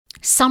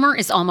Summer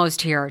is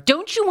almost here.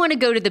 Don't you want to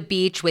go to the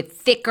beach with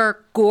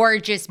thicker,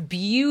 gorgeous,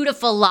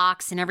 beautiful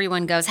locks and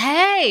everyone goes,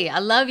 "Hey, I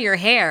love your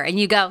hair." And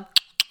you go,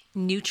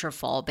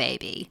 "Nutrafol,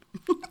 baby."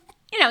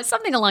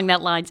 Something along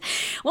that lines.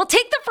 Well,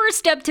 take the first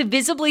step to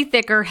visibly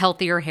thicker,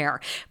 healthier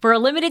hair. For a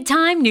limited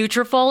time,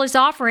 Nutrafol is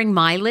offering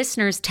my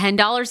listeners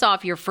 $10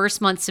 off your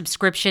first month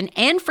subscription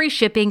and free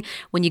shipping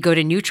when you go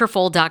to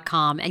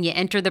Nutrafol.com and you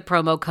enter the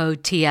promo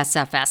code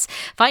TSFS.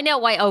 Find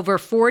out why over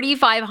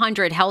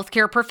 4,500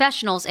 healthcare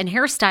professionals and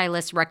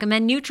hairstylists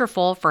recommend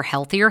Nutrafol for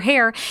healthier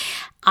hair.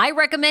 I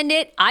recommend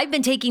it. I've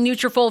been taking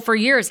Nutrafol for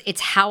years.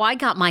 It's how I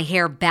got my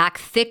hair back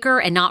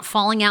thicker and not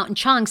falling out in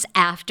chunks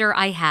after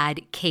I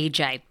had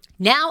KJ.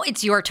 Now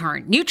it's your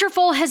turn.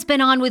 Nutrafol has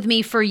been on with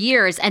me for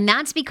years, and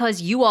that's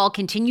because you all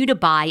continue to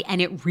buy,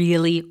 and it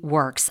really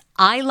works.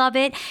 I love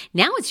it.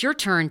 Now it's your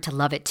turn to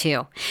love it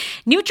too.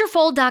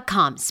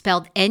 Nutrafol.com,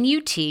 spelled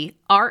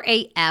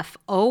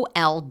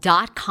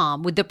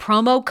Nutrafol.com with the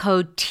promo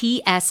code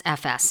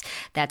TSFS.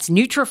 That's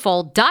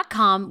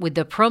Nutrafol.com with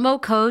the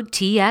promo code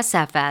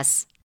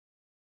TSFS.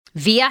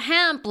 Via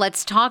Hemp,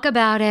 let's talk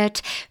about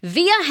it.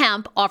 Via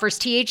Hemp offers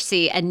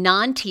THC and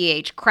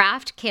non-TH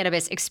craft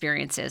cannabis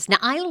experiences. Now,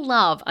 I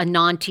love a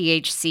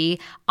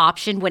non-THC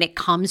option when it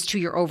comes to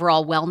your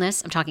overall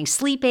wellness. I'm talking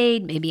sleep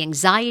aid, maybe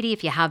anxiety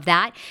if you have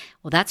that.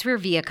 Well, that's where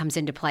Via comes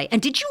into play.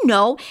 And did you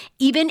know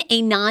even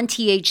a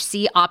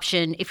non-THC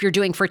option, if you're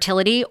doing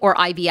fertility or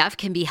IVF,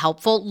 can be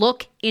helpful?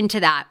 Look into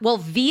that. Well,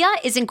 Via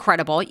is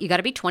incredible. You got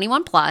to be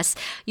 21 plus.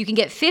 You can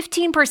get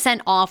 15%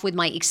 off with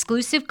my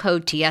exclusive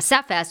code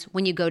TSFS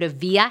when you go to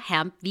Via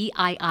Hemp,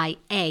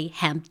 VIIA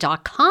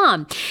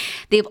hemp.com.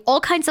 They have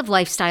all kinds of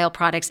lifestyle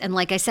products. And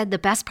like I said, the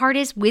best part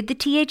is with the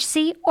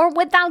THC or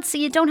without, so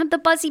you don't have the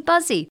buzzy.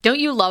 Don't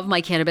you love my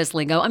cannabis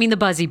lingo? I mean, the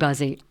buzzy.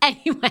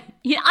 Anyway,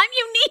 I'm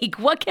unique.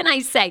 What can I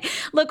say?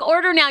 Look,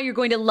 order now. You're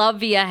going to love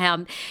Via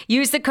Hemp.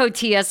 Use the code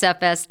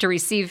TSFS to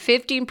receive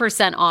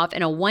 15% off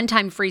and a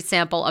one-time free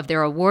sample of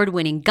their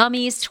award-winning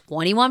gummies,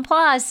 21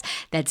 plus.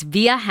 That's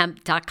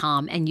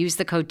viahemp.com and use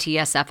the code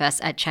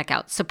TSFS at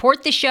checkout.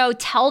 Support the show.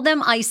 Tell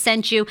them I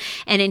sent you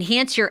and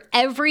enhance your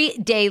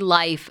everyday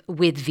life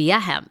with Via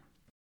Hemp.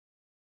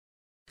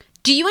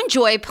 Do you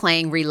enjoy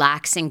playing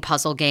relaxing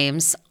puzzle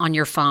games on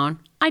your phone?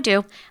 I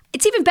do.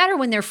 It's even better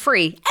when they're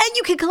free, and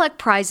you can collect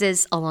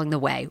prizes along the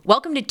way.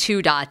 Welcome to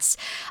Two Dots.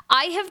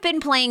 I have been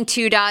playing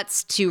Two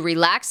Dots to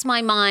relax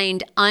my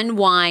mind,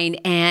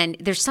 unwind, and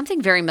there's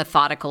something very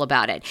methodical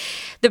about it.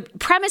 The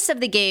premise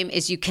of the game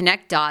is you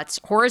connect dots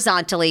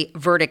horizontally,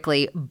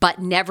 vertically, but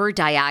never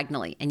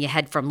diagonally, and you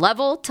head from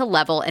level to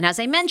level. And as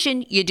I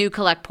mentioned, you do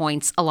collect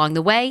points along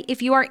the way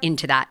if you are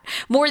into that.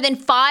 More than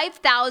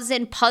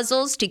 5,000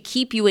 puzzles to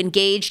keep you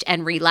engaged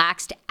and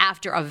relaxed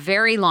after a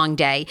very long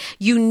day.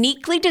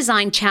 Uniquely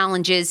designed challenges,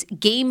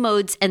 game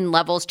modes, and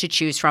levels to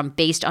choose from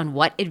based on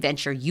what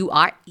adventure you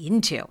are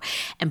into.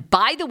 And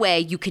by the way,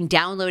 you can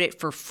download it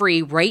for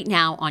free right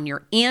now on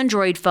your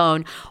Android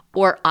phone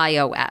or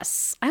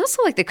iOS. I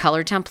also like the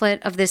color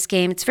template of this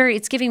game.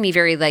 It's giving me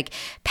very like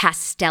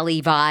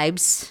pastel-y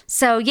vibes.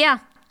 So yeah,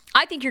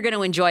 I think you're going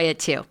to enjoy it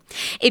too.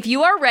 If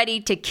you are ready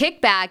to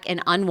kick back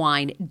and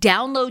unwind,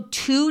 download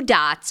Two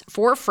Dots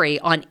for free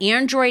on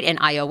Android and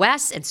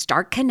iOS and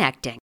start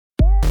connecting.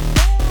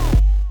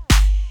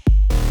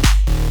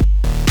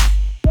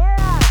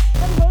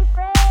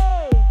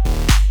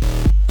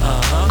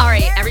 All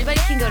right, everybody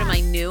can go to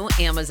my new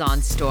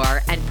Amazon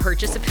store and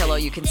purchase a pillow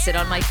you can sit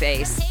on my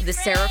face, The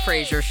Sarah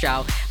Fraser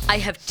Show. I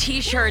have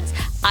t-shirts,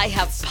 I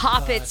have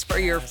poppets for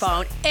your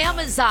phone,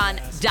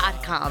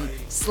 Amazon.com/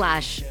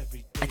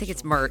 I think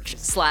it's merch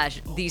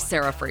 / The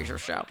Sarah Fraser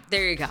Show.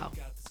 There you go.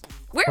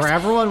 Where's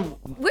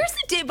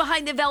the day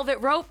behind the velvet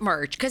rope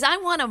merch? Because I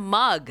want a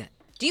mug.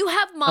 Do you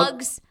have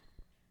mugs?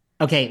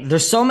 Okay,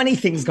 there's so many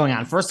things going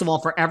on. First of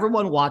all, for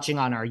everyone watching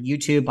on our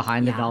YouTube,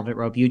 Behind the Velvet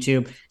Rope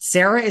YouTube,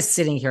 Sarah is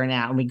sitting here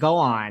now, and we go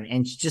on,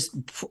 and just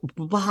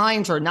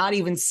behind her, not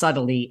even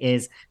subtly,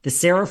 is the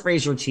Sarah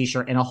Fraser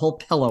t-shirt and a whole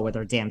pillow with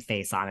her damn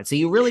face on it. So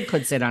you really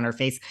could sit on her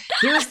face.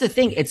 Here's the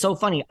thing. It's so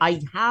funny. I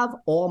have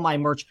all my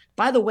merch.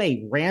 By the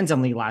way,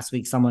 randomly last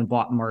week, someone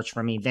bought merch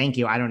for me. Thank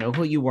you. I don't know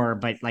who you were,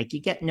 but like you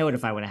get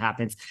notified when it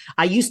happens.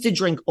 I used to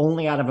drink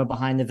only out of a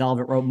Behind the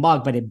Velvet Rope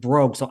mug, but it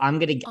broke. So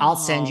I'll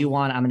send you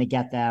one. I'm going to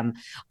get them.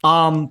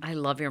 I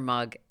love your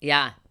mug.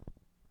 Yeah.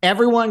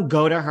 Everyone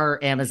go to her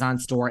Amazon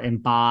store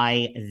and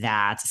buy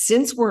that.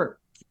 Since we're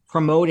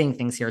promoting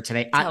things here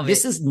today,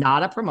 this is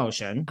not a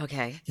promotion.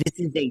 Okay. This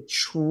is a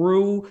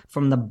true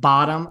from the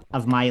bottom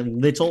of my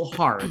little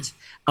heart.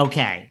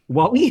 Okay.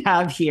 What we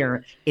have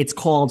here, it's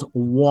called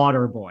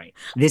Waterboy.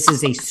 This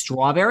is a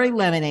strawberry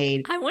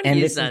lemonade. I want to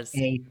use this.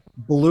 Is a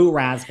Blue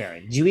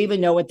raspberry. Do you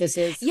even know what this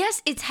is?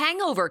 Yes, it's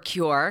hangover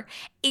cure,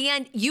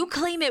 and you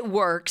claim it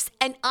works,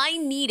 and I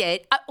need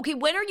it. Okay,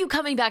 when are you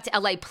coming back to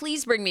LA?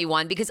 Please bring me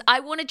one because I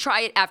want to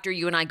try it after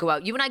you and I go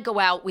out. You and I go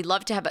out. We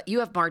love to have you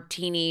have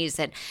martinis,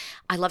 and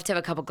I love to have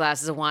a couple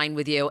glasses of wine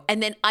with you.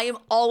 And then I am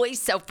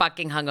always so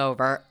fucking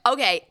hungover.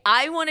 Okay,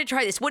 I want to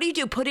try this. What do you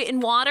do? Put it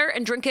in water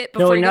and drink it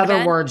before you go to bed? So in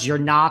other words, you're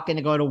not going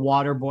to go to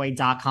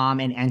waterboy.com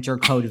and enter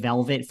code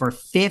VELVET for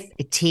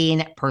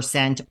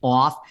 15%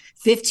 off.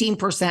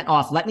 15%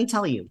 off. Let me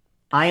tell you,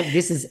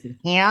 this is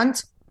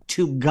hand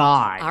to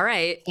God. All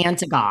right. Hand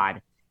to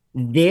God.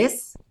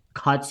 This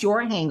cuts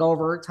your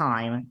hangover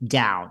time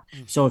down.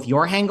 So if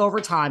your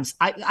hangover times,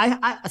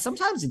 I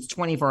sometimes it's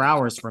 24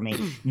 hours for me.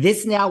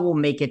 This now will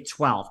make it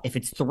 12. If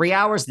it's 3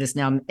 hours, this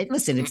now,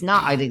 listen, it's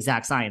not an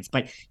exact science,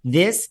 but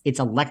it's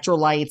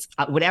electrolytes,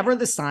 whatever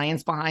the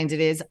science behind it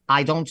is,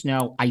 I don't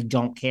know. I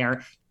don't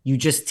care. You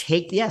just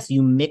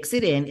you mix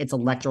it in, it's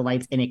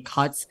electrolytes, and it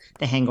cuts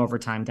the hangover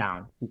time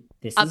down.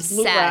 This is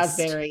blue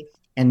raspberry,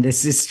 and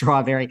this is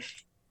strawberry.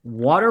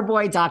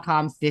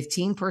 Waterboy.com,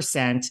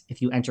 15%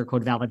 if you enter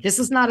code VELVET. This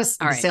is not a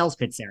sales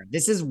pitch, Sarah.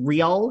 This is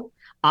real.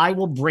 I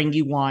will bring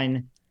you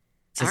one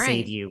to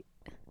save you.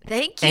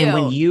 Thank you.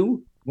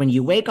 And when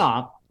you wake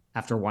up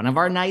after one of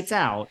our nights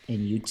out and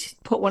you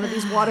put one of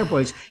these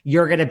Waterboys,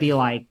 you're going to be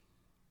like,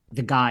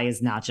 the guy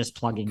is not just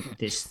plugging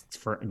this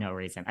for no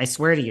reason. I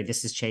swear to you,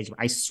 this has changed.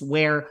 I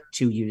swear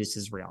to you, this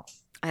is real.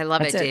 I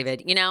love it,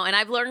 David. You know, and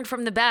I've learned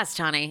from the best,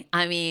 honey.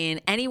 I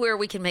mean, anywhere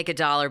we can make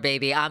 $1,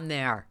 baby, I'm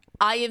there.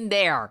 I am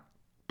there.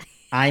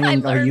 I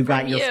mean, you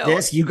got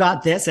this, you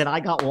got this, and I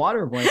got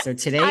Waterboy. So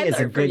today is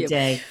a good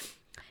day.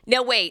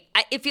 No, wait.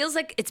 It feels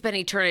like it's been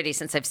eternity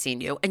since I've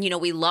seen you. And,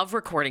 we love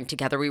recording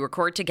together. We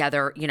record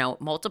together,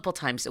 multiple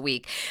times a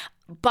week.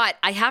 But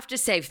I have to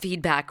say,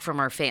 feedback from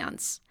our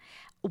fans.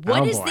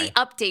 What is the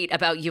update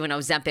about you and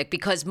Ozempic?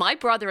 Because my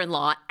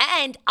brother-in-law,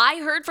 and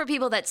I heard from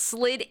people that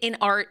slid in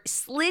my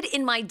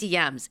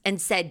DMs and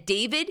said,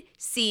 David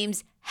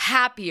seems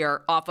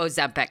happier off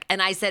Ozempic.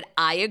 And I said,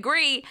 I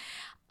agree.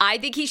 I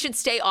think he should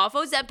stay off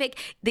Ozempic.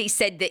 They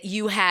said that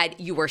you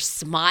were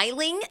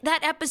smiling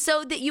that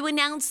episode that you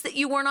announced that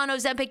you weren't on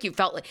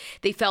Ozempic.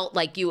 They felt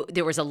like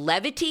there was a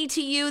levity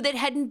to you that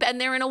hadn't been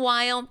there in a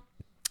while.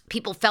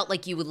 People felt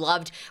like you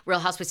loved Real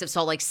Housewives of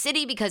Salt Lake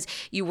City because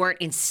you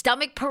weren't in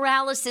stomach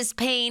paralysis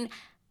pain.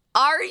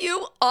 Are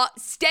you?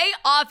 Stay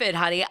off it,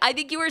 honey. I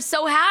think you were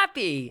so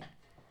happy.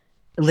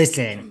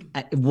 Listen,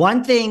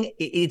 one thing,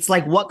 it's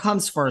like what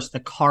comes first, the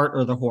cart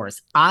or the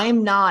horse?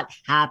 I'm not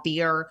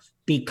happier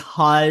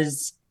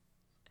because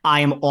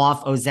I'm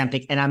off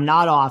Ozempic, and I'm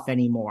not off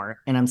anymore,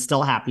 and I'm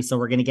still happy, so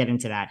we're going to get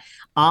into that.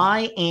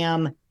 I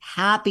am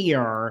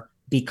happier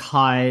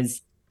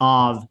because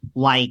of,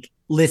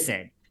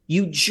 listen,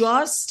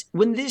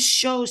 when this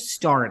show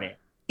started,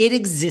 it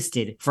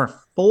existed for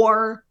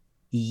 4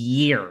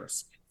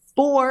 years,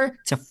 4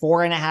 to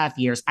 4.5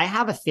 years. I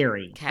have a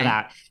theory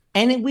about it.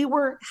 And we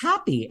were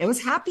happy. It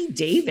was happy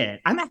David.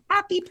 I'm a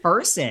happy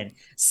person.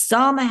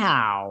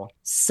 Somehow,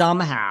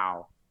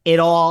 it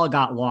all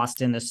got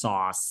lost in the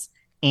sauce.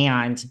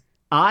 And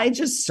I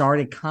just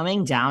started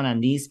coming down on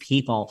these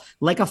people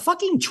like a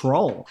fucking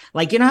troll.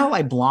 Like, you know how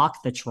I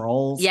block the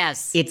trolls?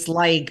 Yes. It's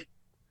like,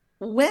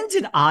 when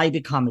did I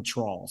become a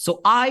troll?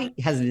 So it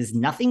has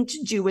nothing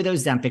to do with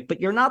Ozempic, but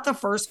you're not the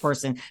first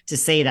person to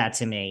say that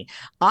to me.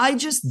 I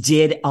just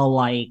did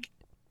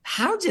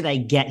how did I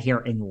get here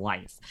in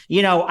life?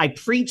 I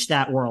preach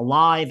that we're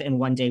alive and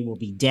one day we'll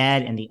be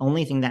dead. And the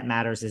only thing that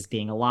matters is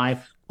being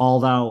alive.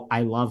 Although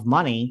I love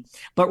money,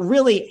 but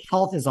really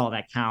health is all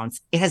that counts.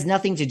 It has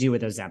nothing to do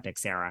with Ozempic,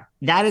 Sarah.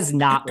 That is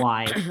not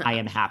why I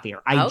am happier.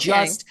 I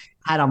just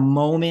had a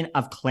moment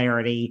of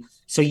clarity.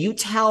 So you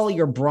tell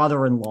your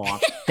brother-in-law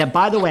that,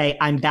 by the way,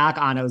 I'm back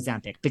on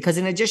Ozempic because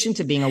in addition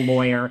to being a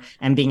lawyer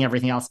and being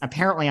everything else,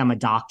 apparently I'm a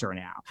doctor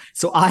now.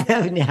 So I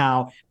have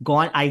now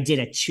I did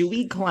a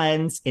 2-week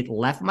cleanse. It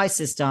left my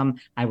system.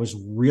 I was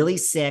really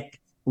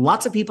sick.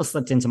 Lots of people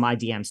slipped into my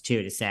DMs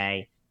too to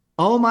say,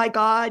 oh my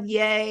God,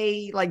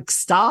 yay,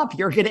 stop,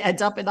 you're going to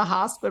end up in the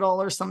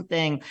hospital or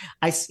something.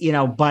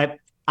 But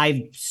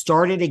I've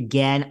started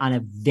again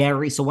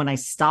so when I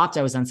stopped,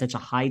 I was on such a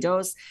high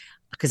dose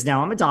because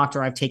now I'm a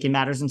doctor. I've taken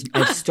matters into,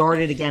 I've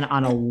started again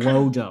on a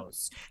low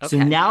dose. Okay.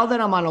 So now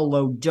that I'm on a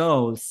low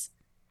dose,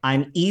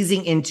 I'm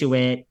easing into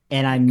it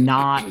and I'm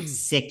not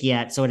sick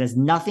yet. So it has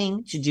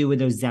nothing to do with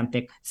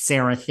Ozempic,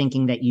 Sarah,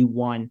 thinking that you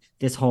won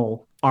this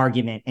whole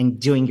argument and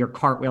doing your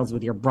cartwheels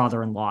with your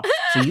brother-in-law.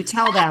 So you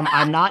tell them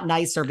I'm not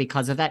nicer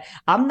because of that.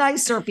 I'm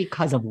nicer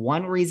because of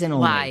one reason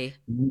only. Why?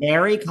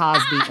 Mary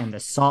Cosby and the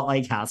Salt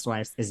Lake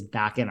Housewives is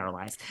back in our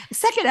lives.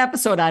 Second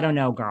episode, I don't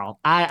know, girl.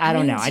 I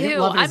don't know. I didn't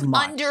love it as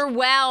much. I'm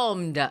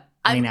underwhelmed.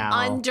 I'm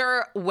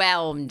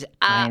underwhelmed.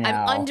 I'm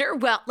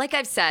underwhelmed. Like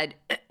I've said,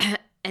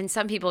 and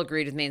some people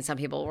agreed with me and some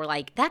people were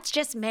like, that's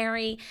just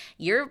Mary.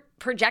 You're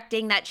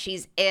projecting that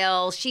she's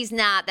ill. She's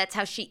not. That's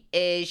how she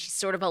is. She's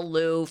sort of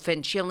aloof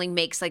and she only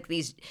makes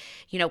these,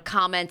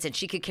 comments and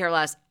she could care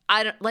less.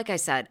 Like I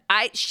said,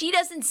 she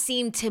doesn't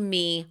seem to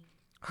me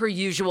her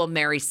usual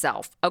Mary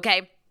self,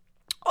 okay?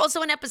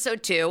 Also in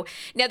episode 2,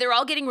 now they're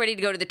all getting ready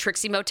to go to the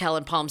Trixie Motel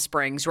in Palm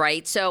Springs,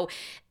 right? So,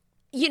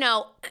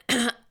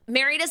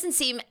 Mary doesn't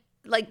seem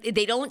like,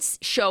 they don't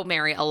show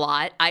Mary a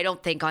lot, I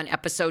don't think, on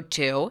episode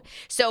 2.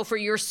 So for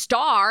your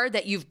star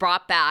that you've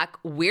brought back,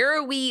 where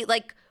are we,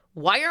 like,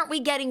 why aren't we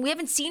getting, we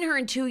haven't seen her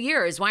in 2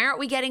 years. Why aren't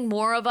we getting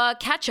more of a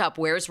catch up?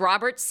 Where's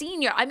Robert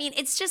Sr.? I mean,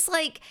 it's just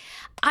like,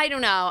 I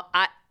don't know.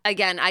 I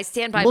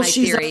stand by my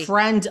theory.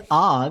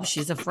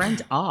 She's a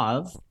friend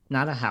of,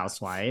 not a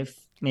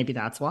housewife. Maybe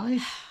that's why.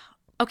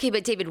 Okay,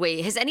 but David,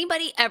 wait, has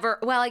anybody ever,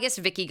 well, I guess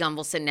Vicky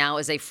Gunvalson now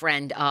is a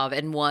friend of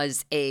and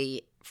was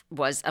a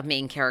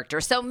main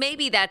character. So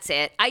maybe that's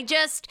it. I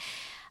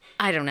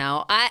don't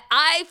know.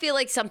 I feel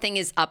like something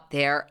is up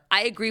there.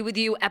 I agree with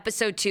you.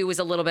 Episode 2 was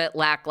a little bit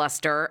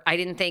lackluster. I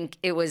didn't think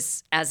it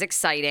was as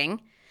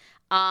exciting.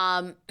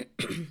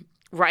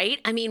 Right?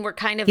 I mean, we're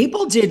kind of...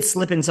 People did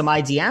slip into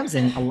my DMs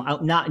and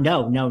not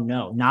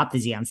the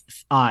DMs.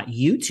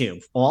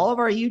 YouTube. All of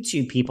our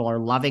YouTube people are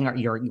loving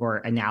your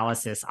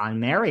analysis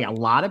on Mary. A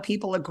lot of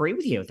people agree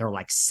with you. They're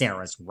like,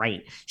 Sarah's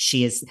right.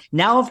 She is.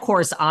 Now, of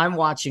course, I'm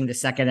watching the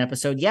second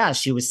episode. Yeah,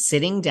 she was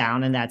sitting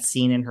down in that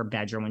scene in her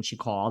bedroom when she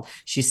called.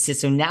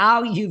 So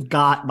now you've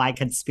got my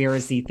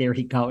conspiracy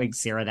theory going,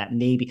 Sarah, that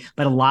maybe.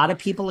 But a lot of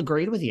people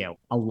agreed with you.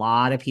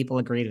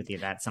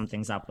 That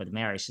something's up with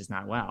Mary. She's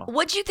not well.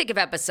 What'd you think of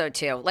episode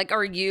 2? Like,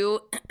 are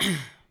you...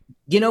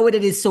 You know what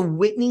it is? So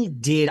Whitney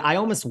did, I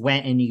almost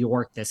went in New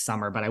York this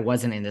summer, but I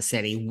wasn't in the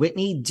city.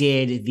 Whitney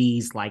did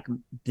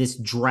this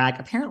drag.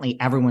 Apparently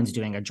everyone's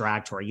doing a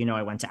drag tour.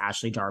 I went to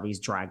Ashley Darby's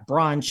drag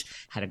brunch,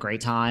 had a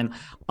great time.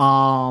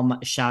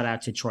 Shout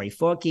out to Troy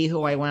Fouki,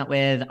 who I went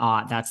with.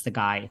 That's the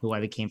guy who I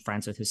became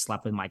friends with, who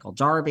slept with Michael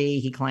Darby,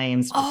 he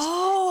claims.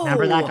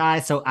 Remember that guy?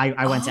 So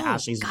I went to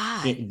Ashley's.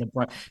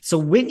 So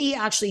Whitney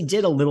actually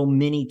did a little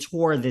mini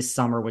tour this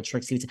summer with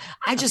Trixie.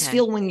 I just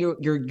feel when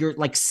you're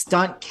like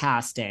stunt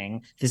casting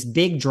this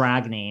big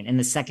drag name in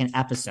the second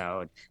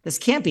episode, this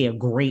can't be a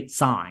great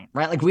sign,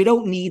 right? Like, we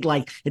don't need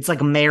it's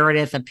like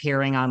Meredith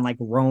appearing on like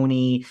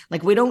Roni.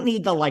 Like, we don't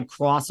need the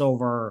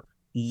crossover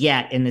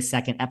yet in the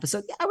second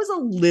episode. I was a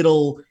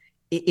little,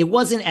 it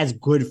wasn't as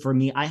good for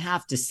me, I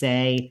have to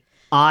say.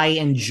 I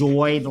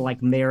enjoyed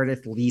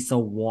Meredith Lisa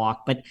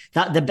walk, but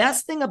the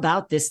best thing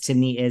about this to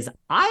me is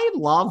I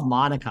love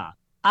Monica.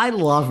 Me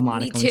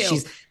too.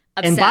 She's obsessed.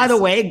 And by the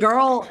way,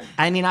 girl,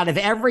 I mean, out of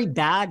every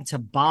bag to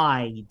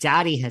buy,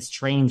 Daddy has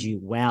trained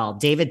you well.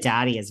 David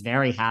Daddy is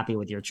very happy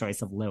with your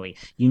choice of Louis.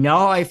 You know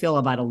how I feel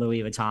about a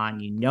Louis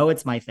Vuitton. You know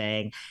it's my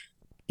thing.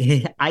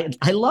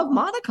 I love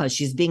Monica.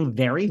 She's being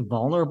very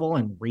vulnerable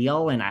and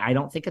real, and I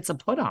don't think it's a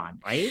put on,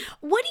 right?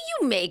 What do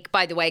you make,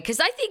 by the way? Because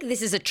I think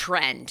this is a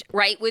trend,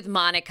 right, with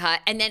Monica.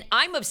 And then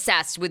I'm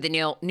obsessed with the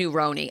new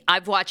Roni.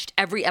 I've watched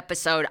every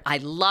episode. I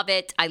love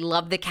it. I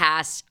love the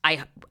cast.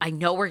 I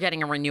know we're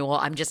getting a renewal.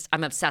 I'm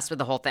obsessed with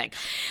the whole thing.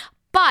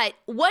 But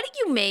what do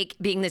you make,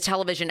 being the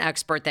television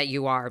expert that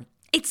you are?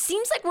 It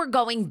seems like we're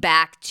going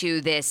back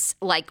to this,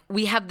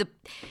 we have the...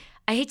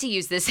 I hate to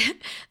use this,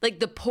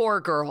 the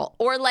poor girl,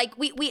 or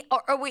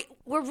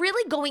we're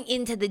really going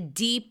into the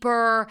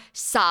deeper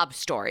sob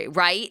story,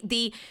 right?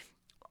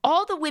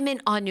 All the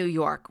women on New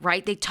York,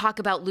 right? They talk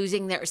about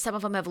some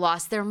of them have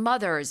lost their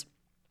mothers.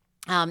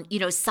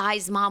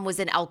 Sai's mom was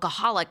an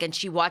alcoholic and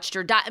she watched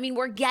her die. I mean,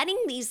 we're getting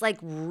these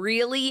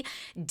really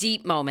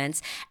deep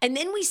moments. And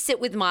then we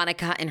sit with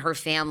Monica and her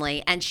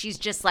family, and she's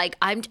just like,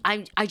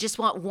 I just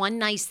want one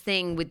nice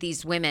thing with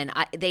these women.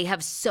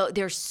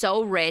 They're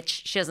so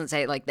rich. She doesn't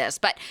say it like this,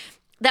 but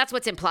that's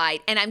what's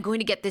implied. And I'm going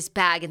to get this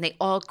bag. And they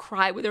all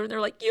cry with her. And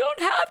they're like, you don't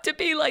have to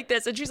be like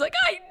this. And she's like,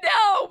 I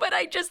know, but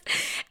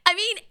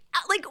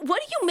what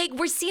do you make?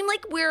 We seem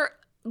like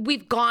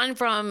we've gone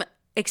from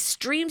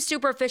extreme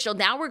superficial.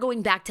 Now we're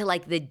going back to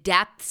the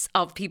depths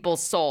of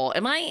people's soul.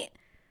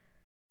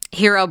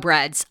 Hero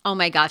breads. Oh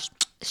my gosh.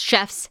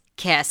 Chef's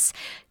kiss.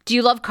 Do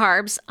you love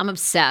carbs? I'm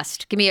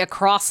obsessed. Give me a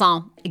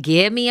croissant.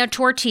 Give me a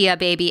tortilla,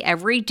 baby,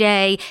 every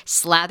day,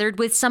 slathered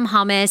with some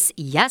hummus.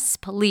 Yes,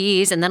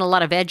 please. And then a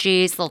lot of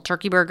veggies, a little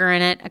turkey burger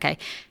in it. Okay.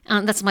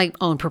 That's my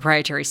own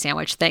proprietary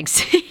sandwich. Thanks.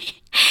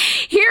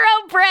 Hero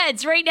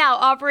breads right now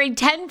offering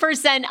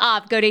 10%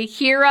 off. Go to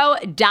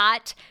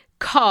hero.co.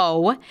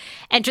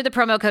 Enter the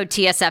promo code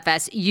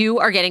TSFS. You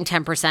are getting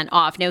 10%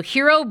 off. Now,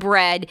 Hero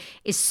bread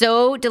is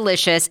so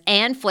delicious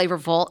and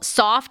flavorful,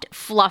 soft,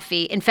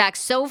 fluffy. In fact,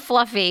 so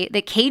fluffy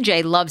that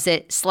KJ loves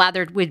it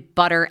slathered with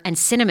butter and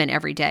cinnamon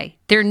every day.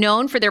 They're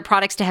known for their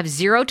products to have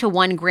 0 to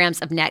 1 grams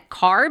of net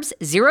carbs,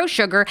 0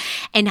 sugar,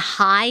 and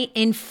high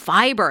in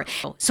fiber.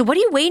 So what are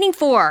you waiting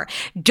for?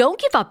 Don't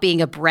give up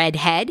being a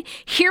breadhead.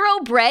 Hero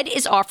Bread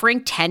is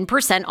offering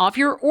 10% off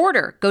your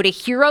order. Go to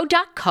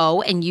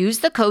hero.co and use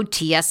the code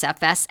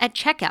TSFS at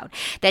checkout.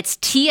 That's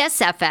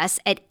TSFS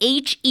at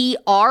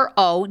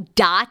HERO.CO.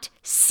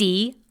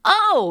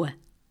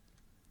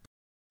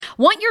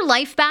 Want your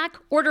life back?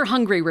 Order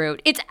Hungry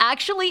Root. It's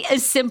actually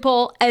as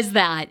simple as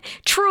that.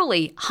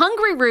 Truly,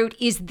 Hungry Root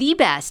is the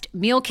best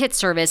meal kit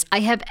service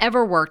I have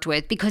ever worked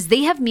with because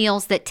they have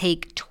meals that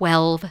take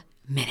 12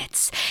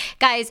 minutes.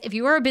 Guys, if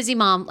you are a busy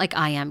mom like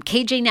I am,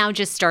 KJ now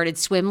just started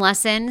swim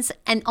lessons.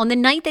 And on the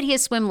night that he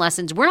has swim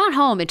lessons, we're not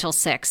home until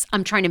 6.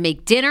 I'm trying to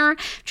make dinner,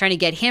 trying to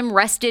get him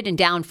rested and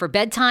down for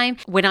bedtime.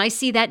 When I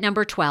see that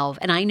number 12,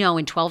 and I know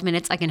in 12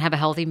 minutes I can have a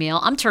healthy meal,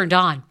 I'm turned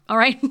on. All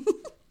right.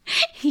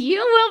 You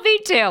will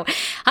be too.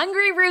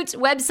 Hungry Roots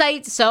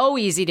website, so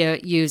easy to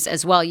use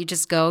as well. You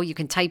just go, you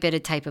can type in a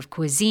type of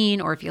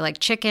cuisine, or if you like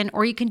chicken,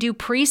 or you can do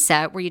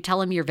preset where you tell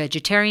them you're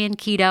vegetarian,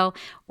 keto,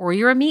 or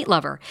you're a meat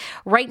lover.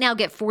 Right now,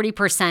 get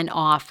 40%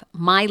 off.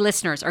 My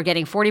listeners are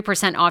getting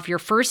 40% off your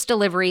first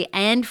delivery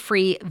and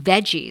free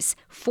veggies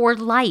for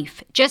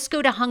life. Just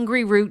go to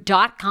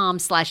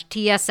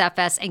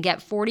hungryroot.com/TSFS and get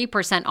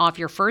 40% off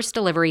your first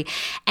delivery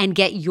and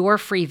get your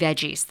free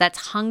veggies.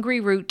 That's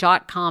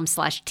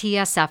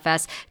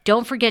hungryroot.com/TSFS.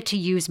 Don't forget to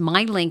use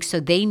my link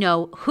so they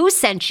know who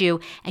sent you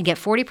and get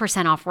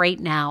 40% off right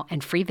now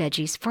and free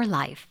veggies for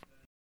life.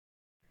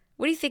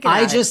 What do you think of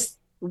that?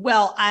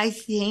 Well, I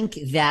think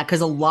that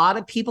because a lot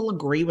of people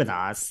agree with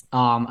us,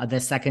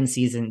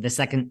 the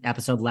second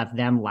episode left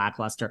them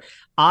lackluster.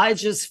 I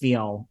just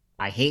feel,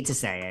 I hate to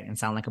say it and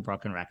sound like a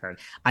broken record,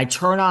 I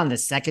turn on the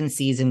second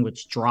season,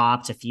 which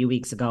dropped a few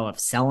weeks ago, of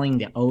Selling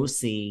the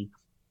OC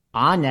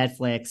on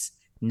Netflix.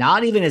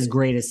 Not even as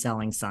great as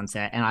Selling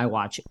Sunset. And I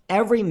watch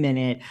every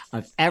minute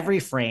of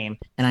every frame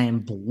and I am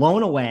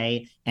blown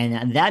away.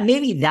 And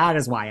that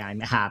is why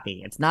I'm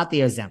happy. It's not the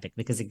Ozempic,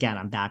 because again,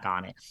 I'm back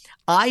on it.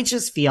 I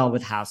just feel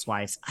with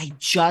Housewives, and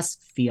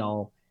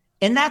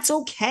that's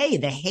okay.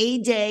 The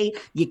heyday,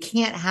 you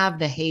can't have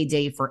the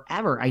heyday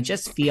forever. I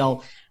just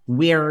feel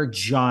we're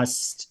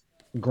just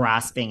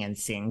grasping and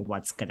seeing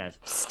what's going to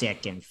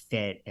stick and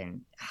fit.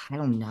 And I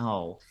don't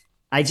know.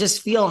 I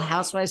just feel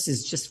Housewives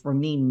is just, for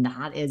me,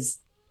 not as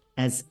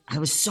I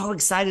was so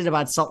excited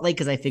about Salt Lake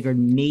because I figured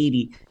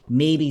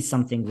maybe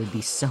something would be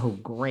so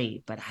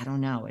great, but I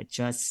don't know. It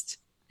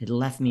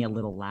left me a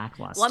little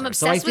lackluster. Well, I'm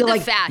obsessed with the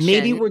fashion.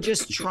 Maybe we're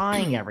just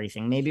trying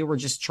everything.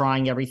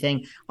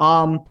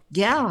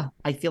 Yeah,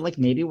 I feel like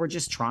maybe we're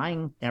just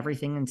trying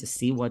everything and to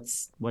see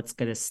what's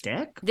going to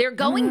stick. They're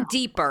going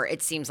deeper,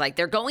 it seems like.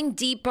 They're going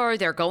deeper.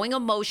 They're going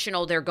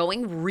emotional. They're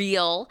going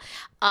real,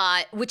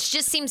 which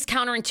just seems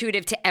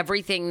counterintuitive to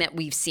everything that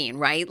we've seen,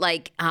 right?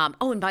 Like,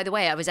 and by the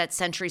way, I was at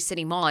Century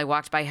City Mall. I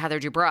walked by Heather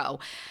Dubrow.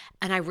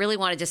 And I really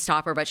wanted to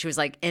stop her, but she was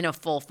like in a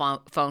full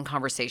phone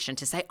conversation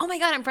to say, oh my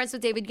God, I'm friends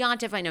with David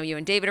Yontif. I know you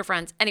and David are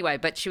friends. Anyway,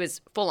 but she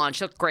was full on.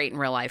 She looked great in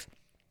real life.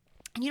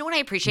 And you know what I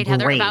appreciate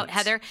about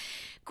Heather?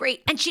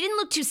 Great. And she didn't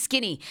look too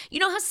skinny. You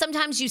know how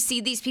sometimes you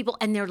see these people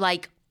and they're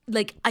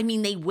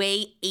they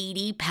weigh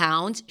 80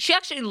 pounds. She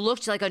actually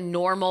looked like a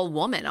normal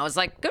woman. I was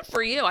like, good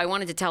for you. I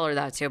wanted to tell her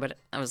that too, but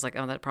I was like,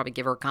 oh, that'd probably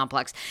give her a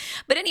complex.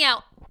 But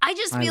anyhow, I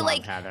just feel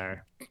like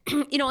Heather.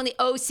 On the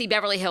OC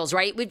Beverly Hills,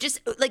 right?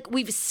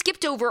 We've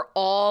skipped over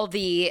all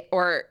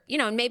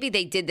maybe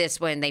they did this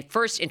when they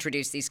first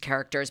introduced these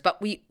characters,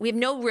 but we have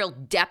no real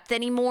depth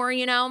anymore,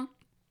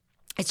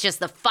 It's just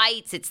the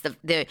fights, it's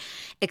the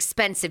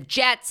expensive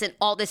jets and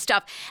all this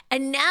stuff.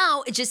 And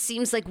now it just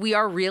seems like we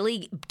are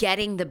really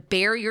getting the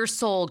bare your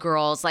soul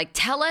girls. Like,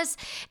 tell us,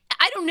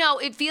 I don't know,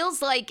 it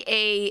feels like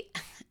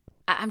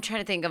I'm trying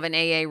to think of an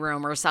AA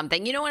room or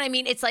something. You know what I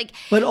mean? It's like,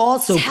 but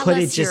also could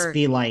it just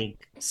be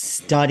like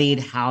studied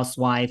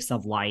housewives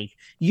of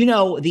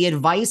the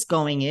advice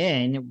going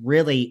in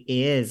really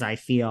is, I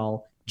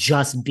feel,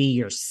 just be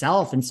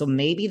yourself. And so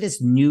maybe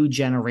this new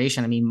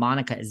generation, I mean,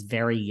 Monica is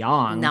very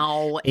young.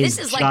 No, this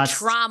is like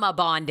trauma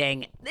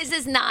bonding. This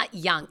is not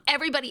young.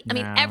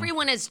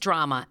 Everyone has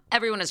trauma.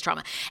 Everyone has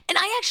trauma. And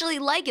I actually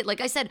like it.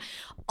 Like I said,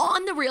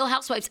 on The Real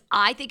Housewives,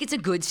 I think it's a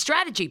good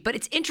strategy. But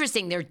it's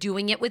interesting. They're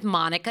doing it with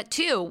Monica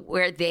too,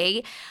 where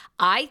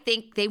I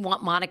think they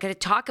want Monica to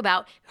talk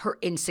about her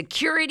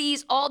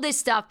insecurities, all this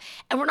stuff.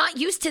 And we're not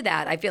used to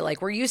that. I feel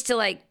like we're used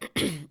to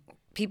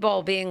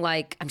people being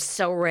like, I'm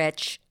so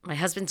rich. My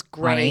husband's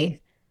great. Honey,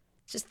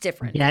 it's just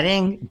different.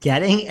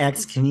 Getting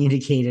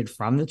excommunicated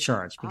from the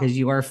church because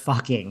you are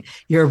fucking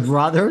your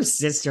brother's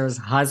sister's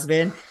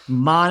husband.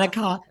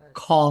 Monica,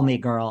 call me,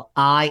 girl.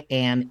 I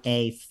am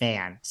a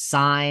fan.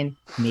 Sign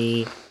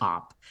me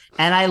up.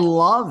 And I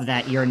love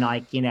that you're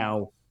like,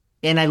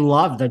 and I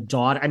love the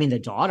daughter. I mean, the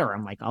daughter,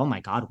 I'm like, oh my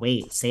God,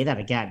 wait, say that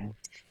again.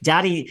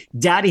 Daddy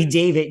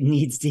David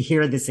needs to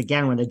hear this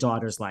again when the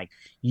daughter's like,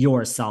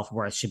 your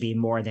self-worth should be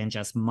more than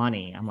just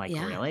money. I'm like,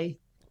 Really?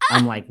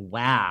 I'm like,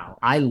 wow,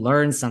 I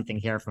learned something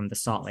here from the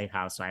Salt Lake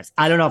Housewives.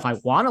 I don't know if I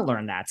want to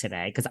learn that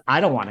today because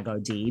I don't want to go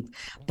deep,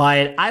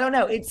 but I don't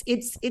know.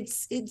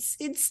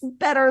 It's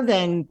better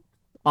than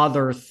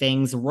other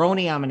things.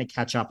 Roni, I'm going to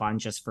catch up on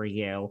just for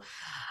you.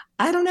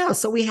 I don't know.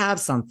 So we have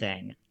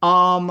something.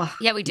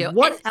 Yeah, we do.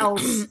 What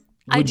else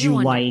would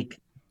you like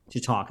to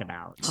talk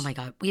about? Oh my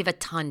God, we have a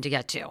ton to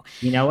get to.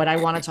 You know what I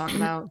want to talk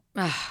about?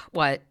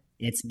 What?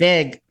 It's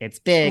big.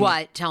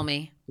 What? Tell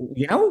me.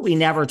 You know what we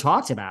never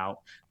talked about?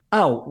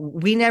 Oh,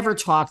 we never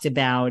talked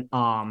about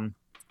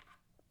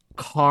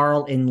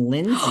Carl and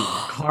Lindsay.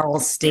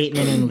 Carl's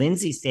statement and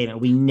Lindsay's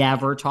statement. We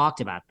never talked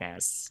about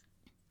this.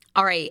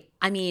 All right.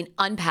 I mean,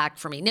 unpack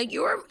for me. Now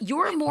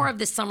you're more of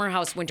the summer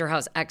house, winter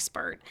house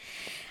expert.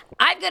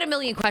 I've got a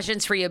million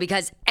questions for you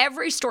because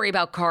every story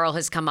about Carl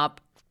has come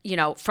up,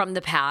 from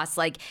the past.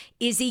 Like,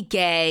 is he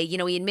gay?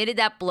 He admitted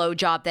that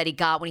blowjob that he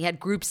got when he had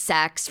group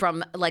sex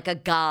from like a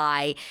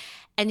guy.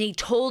 And he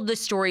told the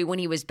story when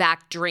he was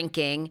back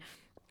drinking,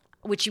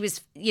 which he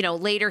was,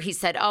 later he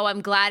said, oh,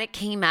 I'm glad it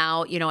came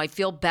out. I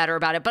feel better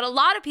about it. But a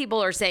lot of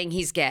people are saying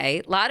he's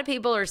gay. A lot of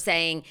people are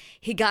saying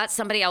he got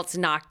somebody else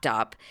knocked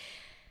up.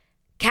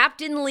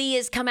 Captain Lee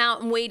has come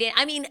out and weighed in.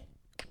 I mean,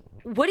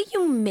 what do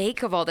you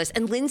make of all this?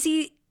 And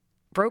Lindsay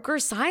broke her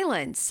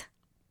silence.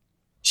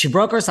 She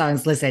broke her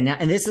silence. Listen,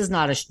 and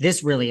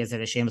this really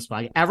isn't a shameless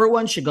plug.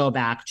 Everyone should go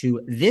back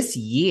to this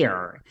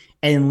year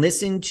and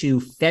listen to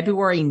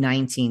February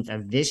 19th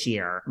of this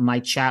year, my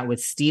chat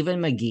with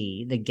Stephen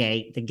McGee, the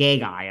gay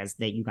guy, as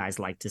that you guys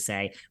like to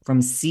say,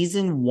 from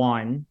season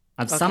 1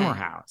 of Summer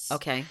House.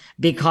 Okay.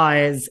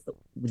 Because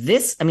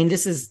this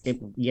is,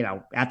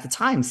 at the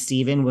time,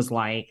 Stephen was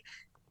like,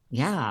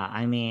 yeah,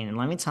 I mean,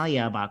 let me tell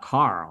you about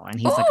Carl. And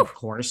he's like, of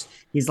course.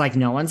 He's like,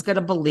 no one's going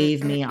to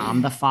believe me.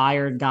 I'm the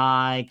fired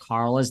guy.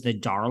 Carl is the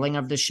darling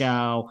of the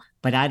show,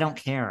 but I don't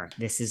care.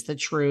 This is the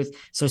truth.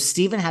 So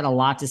Stephen had a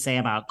lot to say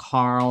about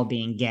Carl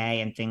being gay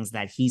and things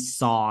that he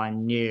saw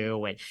and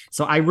knew. And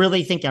so I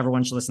really think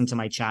everyone should listen to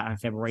my chat on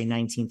February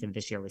 19th of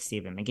this year with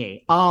Stephen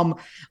McGee.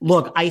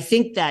 Look, I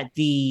think that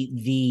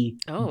the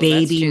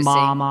baby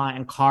mama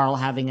and Carl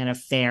having an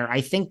affair,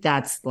 I think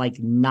that's like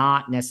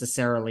not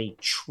necessarily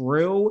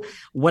true.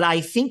 What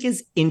I think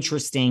is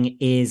interesting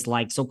is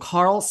like, so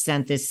Carl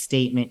sent this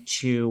statement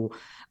to,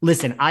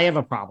 listen, I have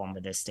a problem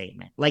with this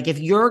statement. Like, if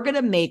you're going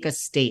to make a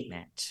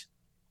statement,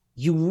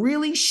 you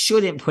really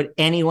shouldn't put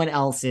anyone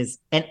else's,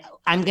 and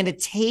I'm going to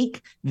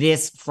take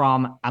this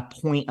from a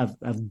point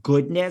of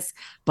goodness,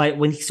 but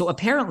so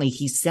apparently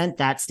he sent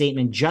that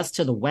statement just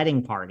to the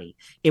wedding party.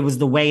 It was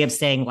the way of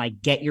saying,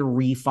 like, get your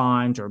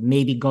refund, or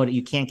maybe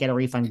you can't get a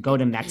refund, go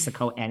to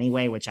Mexico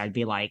anyway, which I'd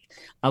be like,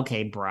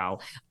 okay, bro.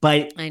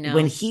 But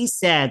when he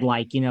said,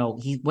 like, I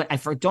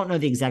don't know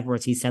the exact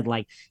words he said,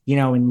 like,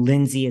 and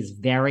Lindsay is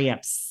very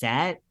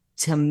upset,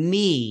 to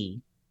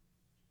me,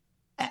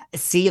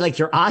 see, like,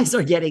 your eyes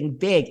are getting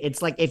big.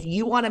 It's like, if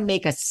you want to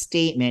make a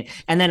statement,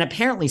 and then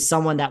apparently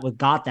someone that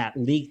got that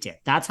leaked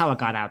it. That's how it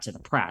got out to the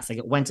press. Like,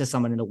 it went to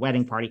someone in the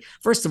wedding party.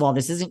 First of all,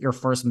 this isn't your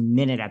first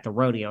minute at the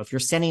rodeo. If you're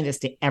sending this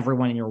to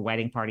everyone in your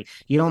wedding party,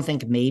 you don't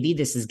think maybe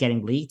this is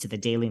getting leaked to the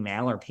Daily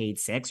Mail or Page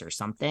Six or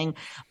something?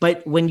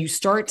 But when you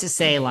start to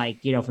say,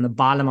 like, from the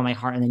bottom of my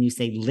heart, and then you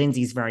say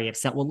Lindsay's very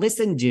upset. Well,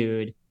 listen,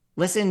 dude,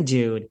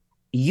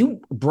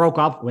 you broke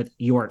up with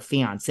your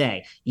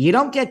fiance. You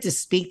don't get to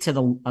speak to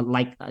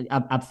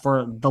the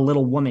for the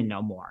little woman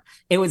no more.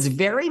 It was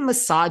very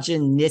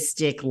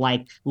misogynistic.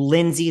 Like,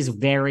 Lindsay's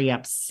very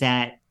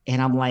upset,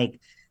 and I'm like,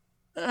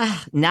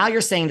 now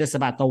you're saying this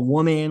about the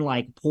woman,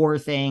 like, poor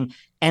thing,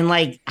 and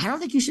like, I don't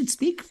think you should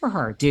speak for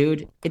her,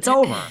 dude. It's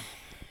over.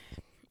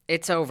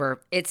 It's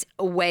over. It's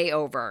way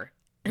over.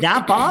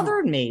 That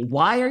bothered me.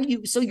 Why are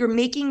you? So you're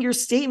making your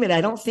statement. I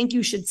don't think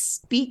you should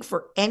speak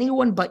for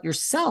anyone but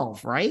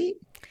yourself, right?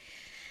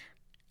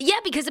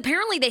 Yeah, because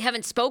apparently they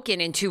haven't spoken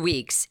in 2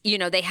 weeks.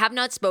 They have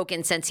not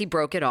spoken since he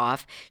broke it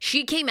off.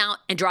 She came out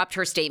and dropped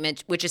her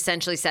statement, which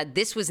essentially said,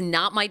 this was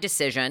not my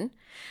decision.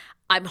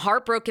 I'm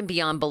heartbroken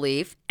beyond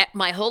belief.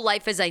 My whole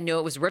life as I knew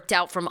it was ripped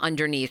out from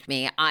underneath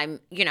me. I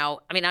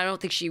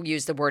don't think she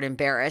used the word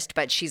embarrassed,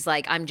 but she's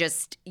like, I'm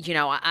just,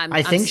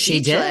 I think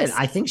she did.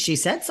 I think she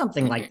said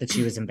something like that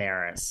she was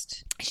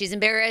embarrassed. She's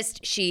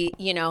embarrassed. She,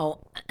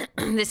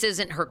 this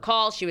isn't her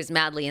call. She was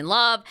madly in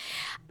love.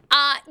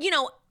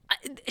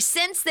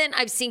 Since then,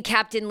 I've seen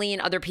Captain Lee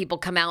and other people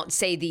come out and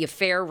say the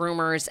affair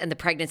rumors and the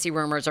pregnancy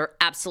rumors are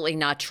absolutely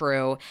not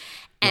true.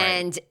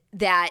 And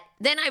that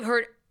then I've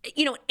heard,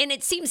 and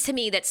it seems to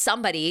me that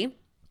somebody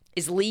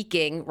is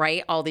leaking,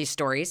 right, all these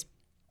stories.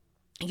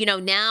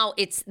 Now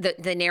it's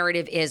the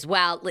narrative is,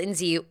 well,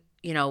 Lindsay,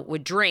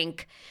 would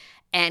drink,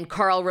 and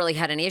Carl really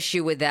had an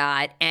issue with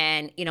that.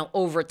 And,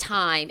 over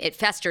time it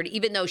festered,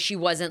 even though she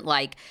wasn't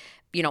like,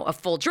 a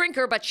full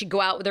drinker, but she'd go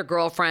out with her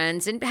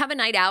girlfriends and have a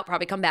night out,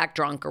 probably come back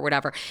drunk or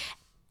whatever.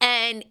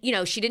 And,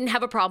 she didn't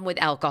have a problem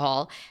with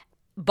alcohol,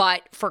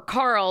 but for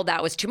Carl,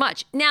 that was too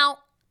much. Now,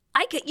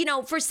 I could,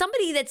 for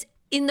somebody that's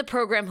in the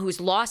program who's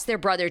lost their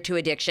brother to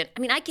addiction, I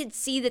mean, I could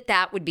see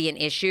that would be an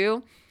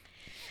issue.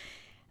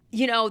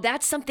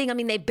 That's something, I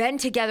mean, they've been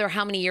together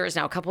how many years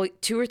now?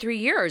 2 or 3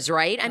 years,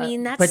 right? I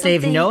mean, that's But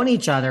they've known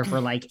each other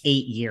for like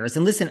 8 years.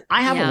 And listen,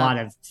 I have a lot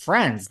of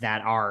friends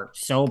that are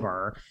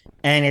sober,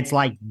 and it's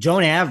like,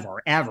 don't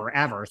ever, ever,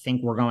 ever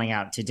think we're going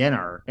out to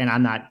dinner and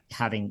I'm not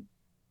having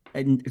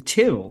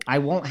 2. I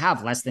won't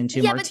have less than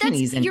 2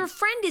 martinis. But your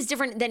friend is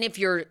different than if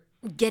you're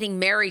getting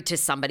married to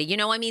somebody.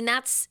 I mean,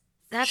 that's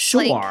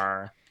sure.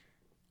 Like,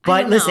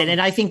 but listen,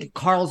 and I think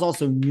Carl's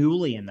also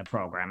newly in the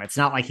program. It's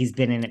not like he's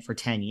been in it for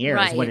 10 years.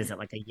 Right. What is it,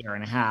 like a year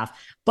and a half?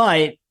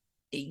 But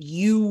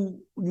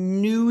you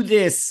knew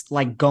this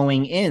like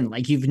going in,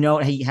 like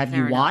have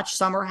you watched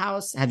Summer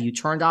House? Have you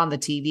turned on the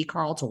TV,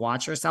 Carl, to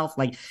watch yourself?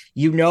 Like,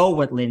 you know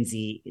what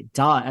Lindsay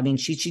does. I mean,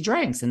 she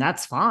drinks, and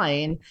that's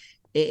fine.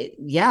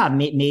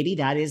 Maybe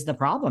that is the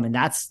problem, and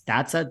that's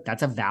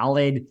a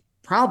valid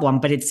problem.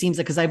 But it seems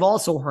like, because I've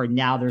also heard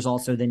now there's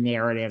also the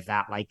narrative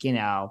that, like,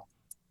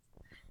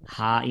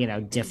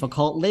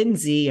 difficult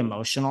Lindsay,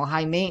 emotional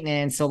high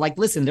maintenance. So, like,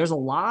 listen, there's a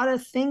lot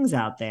of things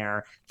out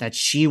there that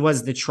she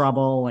was the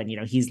trouble, and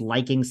he's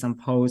liking some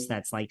posts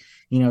that's like,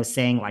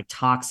 saying like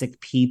toxic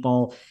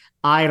people.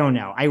 I don't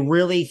know. I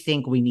really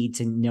think we need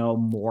to know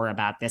more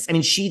about this. I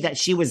mean,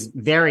 she was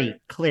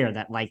very clear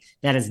that, like,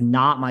 that is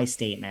not my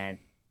statement.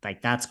 Like,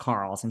 that's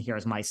Carl's, and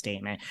here's my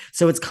statement.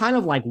 So it's kind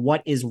of like,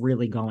 what is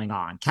really going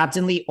on?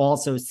 Captain Lee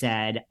also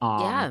said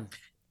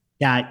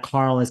that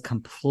Carl is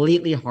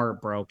completely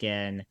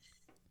heartbroken.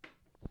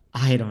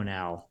 I don't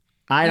know.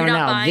 You're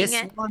not buying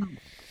it?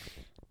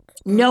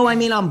 No, I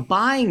mean, I'm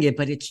buying it,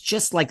 but it's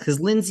just like, because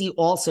Lindsay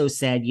also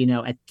said,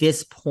 at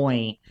this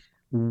point,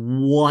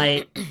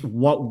 what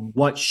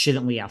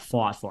shouldn't we have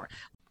fought for?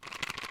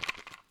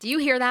 Do you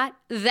hear that?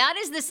 That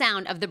is the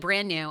sound of the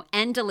brand new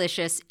and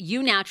delicious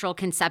Eu Natural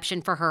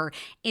Conception for Her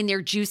in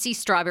their juicy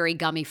strawberry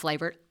gummy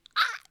flavored.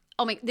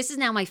 Oh my, this is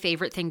now my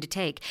favorite thing to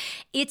take.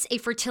 It's a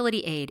fertility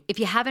aid. If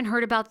you haven't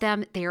heard about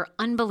them, they are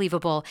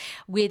unbelievable,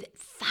 with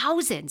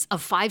thousands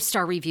of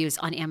 5-star reviews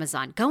on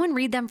Amazon. Go and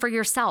read them for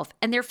yourself.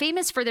 And they're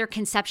famous for their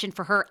Conception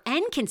for Her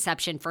and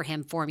Conception for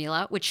Him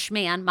formula, which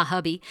Schman, my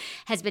hubby,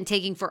 has been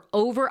taking for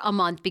over a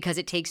month because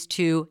it takes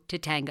two to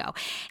tango.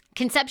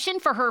 Conception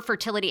for Her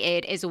fertility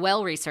aid is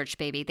well-researched,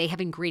 baby. They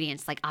have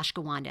ingredients like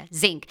ashwagandha,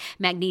 zinc,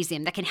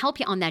 magnesium that can help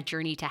you on that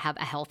journey to have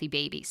a healthy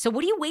baby. So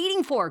what are you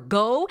waiting for?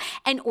 Go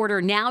and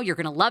order now. You're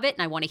going to love it,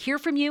 and I want to hear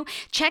from you.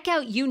 Check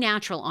out Eu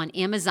Natural on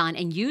Amazon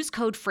and use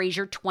code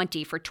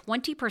Fraser20 for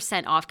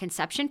 20% off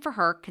Conception for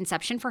Her,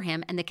 Conception for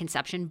Him, and the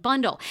Conception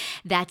Bundle.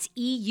 That's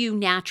EU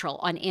Natural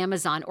on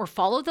Amazon, or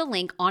follow the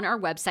link on our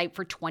website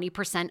for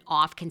 20%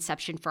 off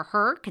Conception for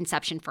Her,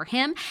 Conception for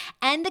Him,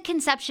 and the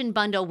Conception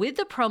Bundle with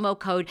the promo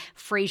code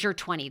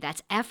Fraser20.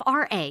 That's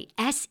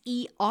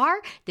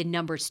FRASER, the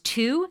numbers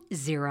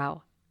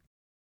 20.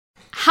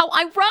 How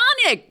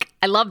ironic.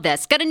 I love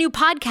this. Got a new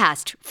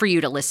podcast for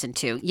you to listen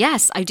to.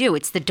 Yes, I do.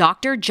 It's the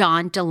Dr.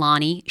 John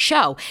Delaney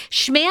Show.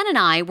 Schman and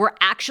I were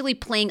actually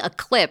playing a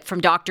clip from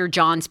Dr.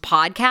 John's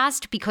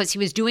podcast because he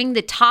was doing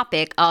the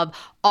topic of,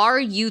 are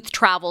youth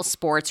travel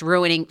sports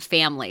ruining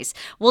families?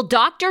 Well,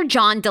 Dr.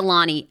 John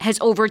Delaney has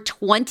over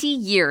 20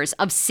 years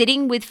of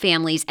sitting with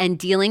families and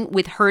dealing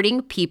with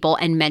hurting people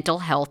and mental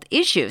health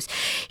issues.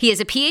 He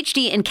has a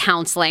PhD in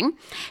counseling.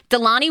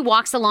 Delaney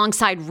walks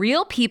alongside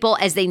real people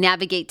as they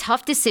navigate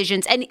tough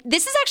decisions. And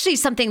this is actually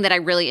something that I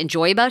really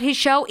enjoy about his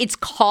show. It's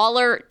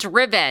caller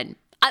driven.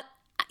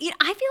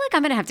 I feel like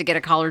I'm going to have to get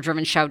a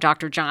caller-driven show,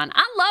 Dr. John.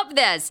 I love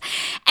this.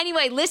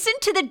 Anyway, listen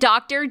to the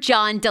Dr.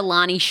 John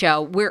Delaney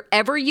Show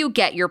wherever you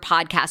get your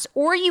podcasts,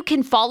 or you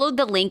can follow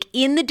the link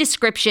in the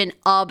description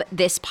of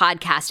this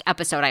podcast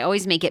episode. I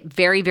always make it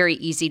very, very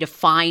easy to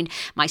find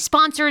my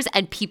sponsors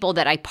and people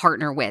that I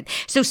partner with.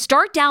 So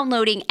start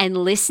downloading and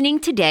listening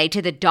today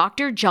to the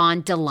Dr.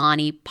 John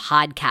Delaney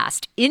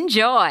podcast.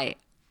 Enjoy.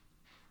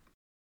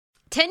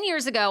 10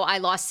 years ago, I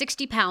lost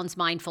 60 pounds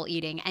mindful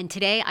eating, and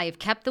today I have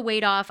kept the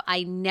weight off.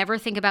 I never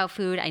think about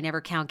food. I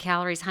never count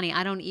calories. Honey,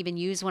 I don't even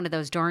use one of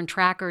those darn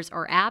trackers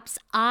or apps.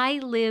 I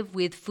live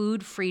with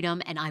food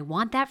freedom, and I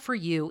want that for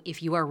you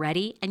if you are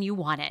ready and you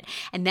want it.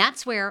 And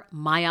that's where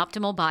My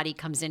Optimal Body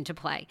comes into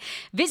play.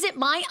 Visit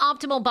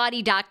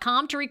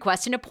myoptimalbody.com to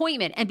request an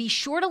appointment, and be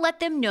sure to let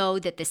them know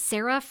that the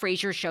Sarah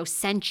Fraser Show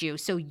sent you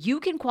so you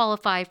can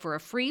qualify for a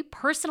free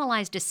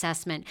personalized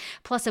assessment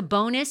plus a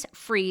bonus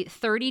free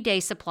 30-day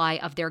supply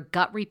of their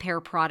gut repair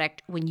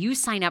product when you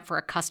sign up for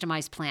a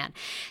customized plan.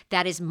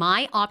 That is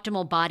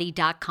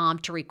myoptimalbody.com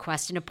to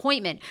request an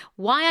appointment.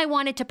 Why I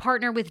wanted to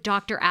partner with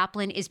Dr.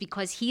 Applin is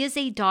because he is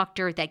a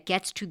doctor that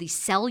gets to the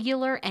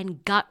cellular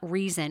and gut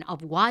reason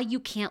of why you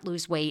can't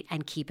lose weight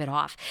and keep it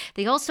off.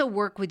 They also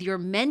work with your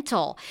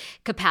mental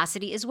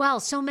capacity as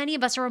well. So many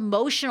of us are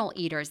emotional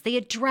eaters. They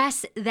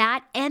address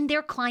that, and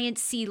their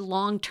clients see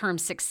long-term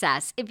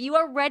success. If you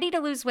are ready to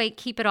lose weight,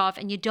 keep it off,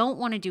 and you don't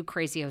want to do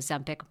crazy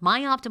Ozempic,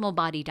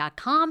 myoptimalbody.com,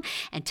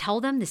 and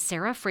tell them the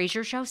Sarah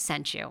Fraser Show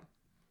sent you.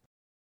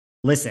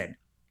 Listen,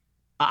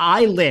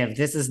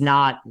 this is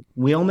not,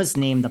 we almost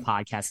named the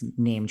podcast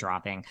name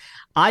dropping.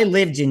 I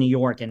lived in New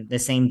York in the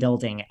same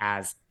building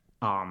as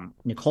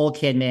Nicole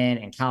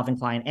Kidman and Calvin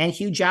Klein and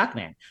Hugh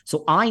Jackman.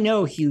 So I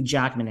know Hugh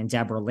Jackman and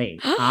Deborah Lee.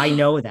 I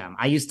know them.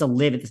 I used to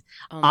live at this.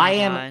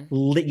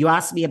 You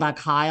asked me about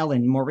Kyle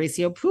and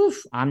Mauricio.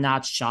 Poof, I'm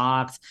not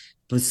shocked.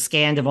 Was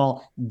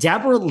scandal.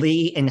 Deborah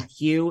Lee and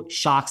Hugh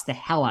shocks the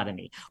hell out of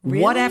me.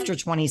 Really? What after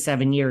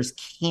 27 years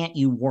can't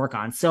you work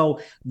on? So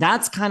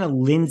that's kind of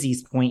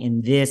Lindsay's point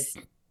in this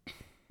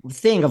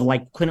thing of,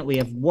 like, couldn't we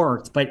have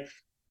worked? But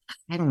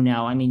I don't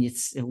know. I mean,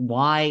 it's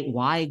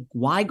why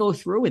go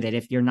through with it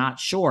if you're not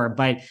sure?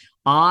 But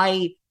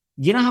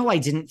you know how I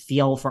didn't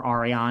feel for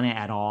Ariana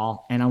at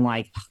all? And I'm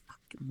like,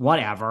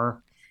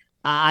 whatever.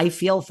 I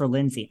feel for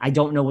Lindsay. I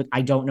don't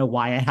know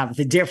why I have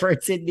the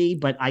difference in me,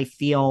 but I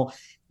feel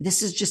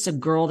this is just a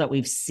girl that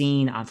we've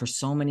seen for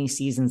so many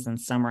seasons in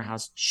Summer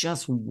House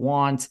just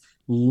want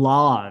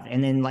love,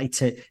 and then like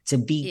to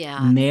be Yeah.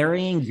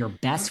 marrying your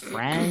best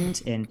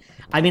friend. And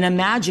I mean,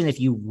 imagine if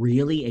you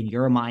really in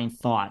your mind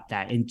thought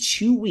that in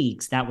 2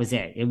 weeks that was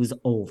it was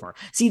over.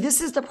 See, this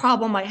is the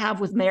problem I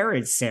have with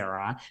marriage,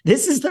 Sarah.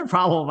 This is the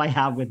problem I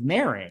have with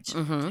marriage.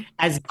 Mm-hmm.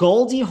 As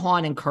Goldie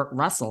Hawn and Kurt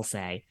Russell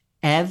say,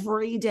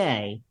 every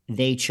day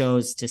they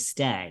chose to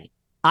stay.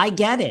 I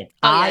get it.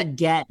 Oh, I yeah.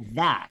 get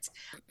that.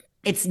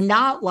 It's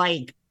not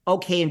like,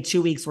 okay, in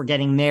 2 weeks we're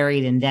getting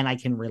married and then I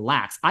can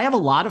relax. I have a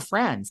lot of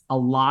friends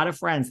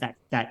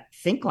that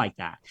think like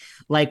that.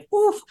 Like,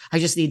 oof, I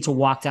just need to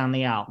walk down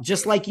the aisle.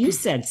 Just like you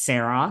said,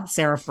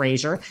 Sarah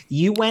Fraser,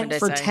 you What went did I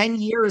for say?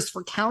 10 years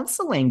for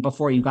counseling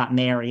before you got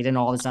married and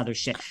all this other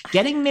shit.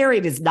 Getting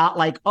married is not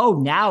like, oh,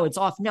 now it's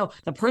off. No,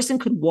 the person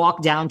could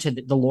walk down to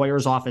the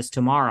lawyer's office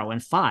tomorrow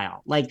and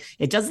file. Like,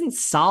 it doesn't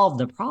solve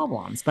the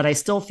problems, but I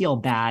still feel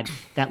bad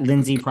that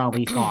Lindsay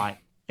probably thought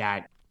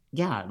that,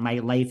 yeah, my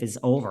life is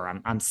over.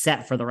 I'm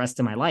set for the rest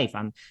of my life.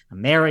 I'm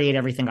married,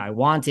 everything I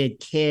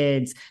wanted,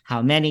 kids,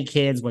 how many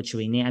kids, what should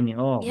we need? I mean,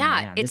 oh Yeah,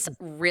 man, this it's is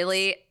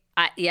really,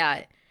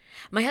 yeah.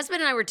 My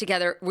husband and I were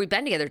together. We've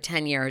been together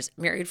 10 years,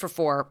 married for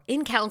 4,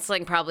 in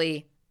counseling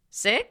probably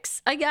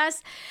 6, I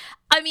guess.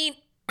 I mean,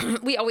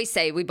 we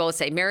both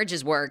say marriage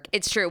is work.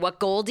 It's true. What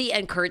Goldie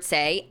and Kurt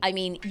say, I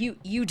mean,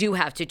 you do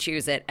have to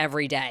choose it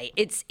every day.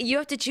 You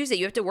have to choose it.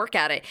 You have to work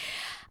at it.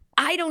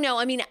 I don't know.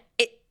 I mean,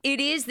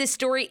 this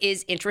story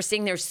is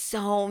interesting. There's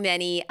so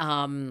many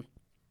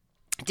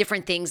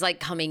different things like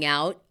coming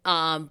out.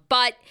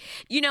 But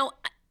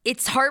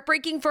it's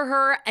heartbreaking for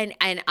her,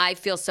 and I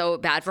feel so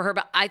bad for her,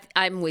 but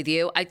I'm with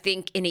you. I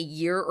think in a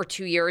year or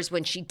 2 years,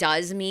 when she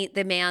does meet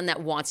the man that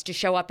wants to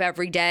show up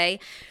every day,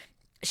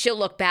 she'll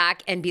look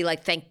back and be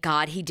like, thank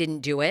God he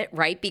didn't do it,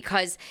 right?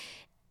 Because,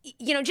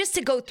 just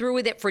to go through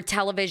with it for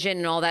television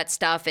and all that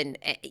stuff, and,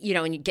 and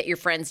you get your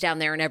friends down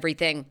there and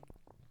everything,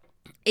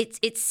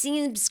 it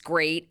seems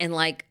great, and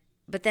like,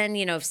 but then,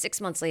 if 6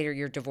 months later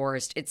you're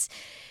divorced, it's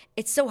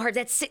so hard.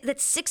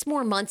 That's 6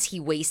 more months he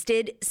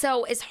wasted.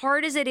 So as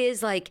hard as it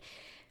is, like,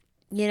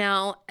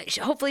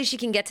 hopefully she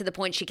can get to the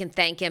point she can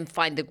thank him,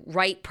 find the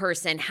right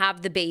person,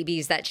 have the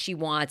babies that she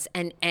wants,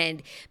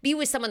 and be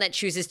with someone that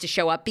chooses to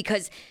show up,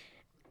 because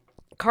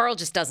Carl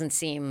just doesn't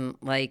seem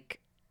like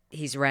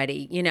he's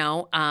ready,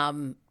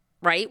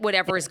 right?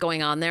 Whatever is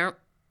going on there.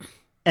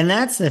 And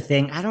that's the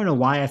thing. I don't know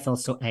why I feel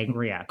so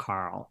angry at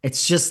Carl.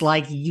 It's just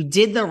like you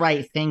did the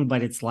right thing,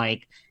 but it's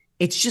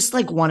just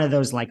like one of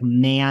those like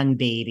man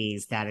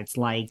babies that it's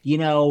like,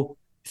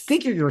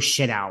 figure your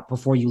shit out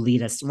before you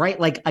lead us, right?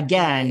 Like,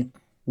 again,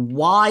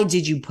 why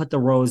did you put the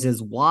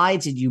roses? Why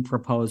did you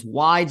propose?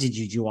 Why did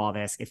you do all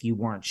this if you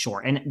weren't sure?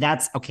 And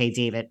that's okay,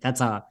 David.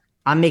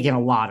 I'm making a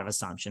lot of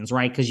assumptions,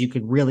 right? Because you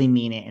could really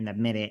mean it and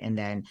admit it. And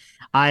then,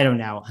 I don't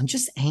know. I'm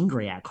just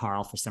angry at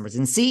Carl for some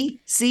reason.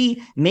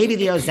 See, maybe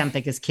the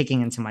Ozempic is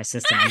kicking into my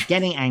system. I'm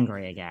getting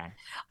angry again.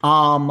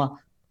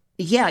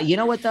 Yeah, you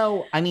know what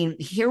though? I mean,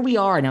 here we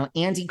are now.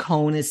 Andy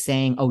Cohen is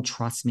saying, "Oh,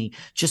 trust me,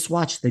 just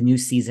watch the new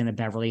season of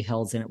Beverly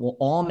Hills, and it will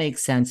all make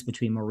sense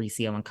between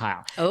Mauricio and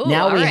Kyle." Oh,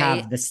 Now all we right.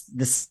 have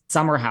this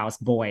Summer House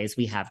boys.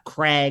 We have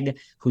Craig,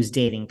 who's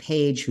dating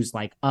Paige, who's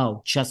like,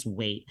 "Oh, just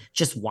wait,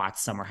 just watch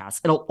Summer House.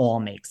 It'll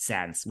all make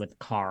sense with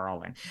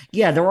Carl." And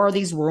yeah, there are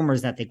these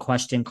rumors that they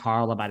question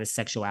Carl about his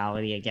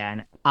sexuality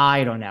again.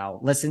 I don't know.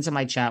 Listen to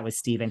my chat with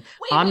Steven.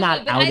 I'm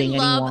not But outing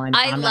anyone.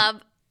 I'm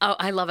not. Oh,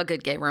 I love a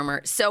good gay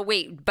rumor. So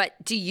wait, but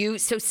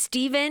does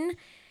Steven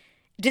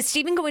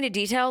go into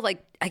detail?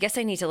 Like, I guess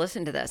I need to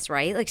listen to this,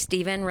 right? Like,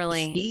 Steven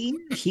really.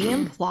 He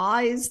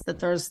implies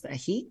that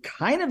he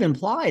kind of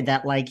implied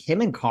that like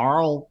him and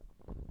Carl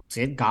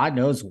did God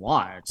knows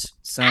what.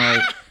 So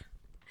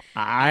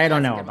I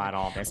don't know about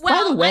all this. By the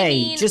Well, I way,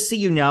 mean, just so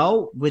you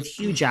know, with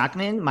Hugh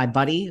Jackman, my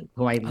buddy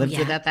who I lived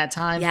with yeah. at that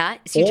time, Yeah.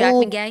 Is Hugh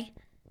Jackman gay?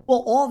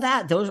 well, all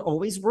that, those are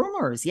always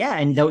rumors. Yeah.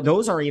 And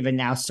those are even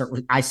now,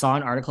 I saw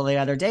an article the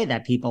other day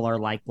that people are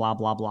like, blah,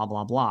 blah, blah,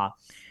 blah, blah.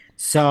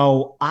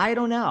 So I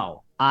don't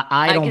know.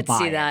 I I don't could buy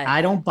see it. that.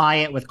 I don't buy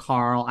it with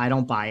Carl. I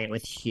don't buy it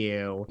with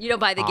Hugh. You don't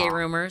buy the gay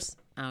rumors?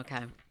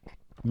 Okay.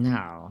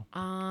 No.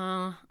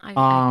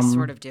 I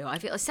sort of do. I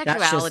feel That's just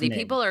sexuality. me.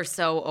 People are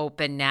so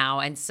open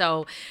now and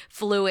so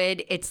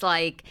fluid. It's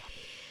like,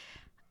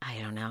 I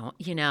don't know.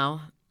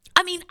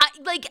 I mean,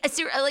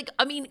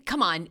 I mean,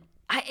 come on.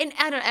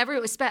 I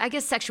don't I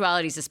guess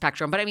sexuality is a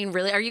spectrum, but I mean,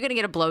 really, are you going to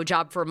get a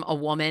blowjob from a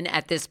woman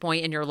at this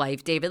point in your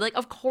life, David? Like,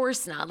 of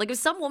course not. Like, if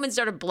some woman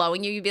started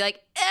blowing you, you'd be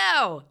like,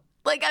 ew.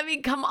 Like, I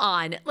mean, come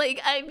on. Like,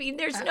 I mean,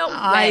 there's no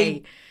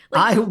way.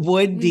 Like, I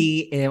would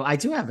be. I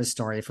do have a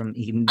story from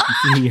even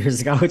a few years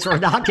ago, which we're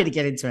not going to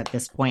get into at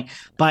this point.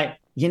 But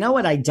you know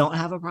what? I don't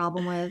have a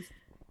problem with.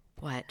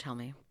 What? Tell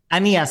me. I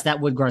mean, yes, that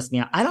would gross me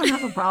out. I don't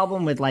have a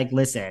problem with like,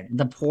 listen,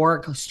 the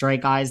poor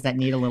straight guys that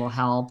need a little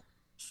help.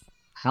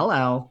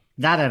 Hello,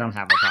 That I don't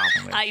have a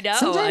problem with. I know.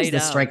 Sometimes the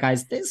straight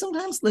guys,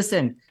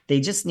 they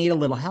just need a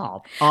little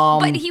help.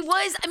 But he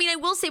was, I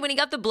will say when he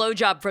got the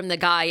blowjob from the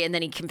guy and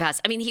then he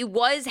confessed, he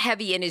was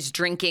heavy in his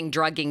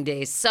drugging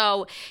days.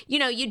 So,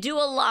 you do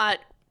a lot.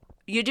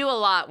 You do a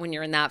lot when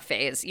you're in that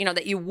phase,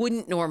 that you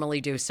wouldn't normally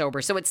do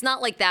sober. So it's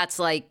not like that's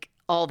like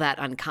all that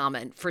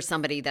uncommon for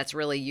somebody that's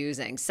really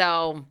using.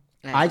 So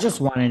I just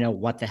want to know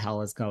what the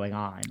hell is going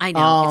on. I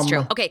know, it's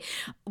true. Okay,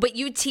 but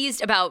you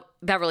teased about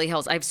Beverly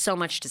Hills. I have so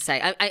much to say.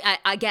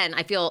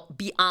 I feel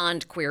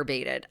beyond queer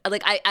baited.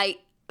 But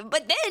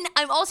then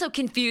I'm also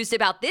confused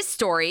about this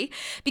story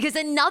because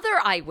another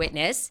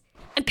eyewitness,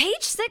 and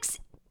Page 6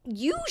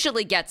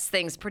 usually gets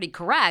things pretty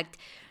correct.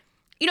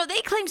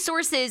 They claim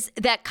sources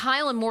that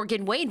Kyle and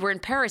Morgan Wade were in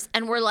Paris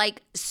and were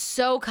like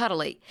so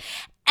cuddly.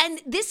 And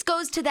this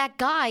goes to that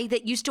guy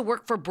that used to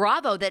work for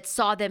Bravo that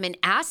saw them in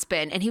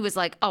Aspen. And he was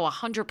like,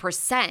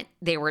 100%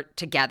 they were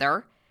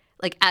together,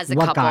 like as a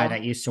couple. What guy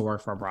that used to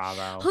work for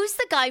Bravo? Who's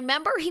the guy?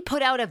 Remember he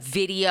put out a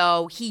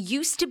video. He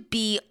used to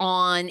be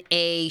on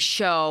a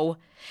show.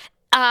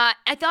 I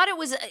thought it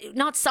was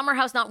not Summer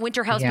House, not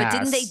Winter House, yes. But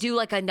didn't they do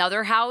like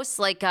another house?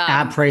 Like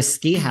Après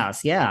Ski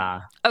House,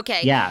 yeah. Okay.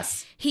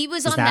 Yes. He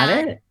was Is on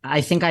that. It? I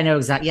think I know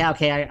exactly. Yeah.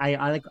 Okay.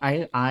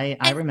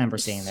 I remember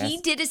seeing this. He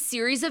did a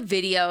series of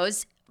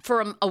videos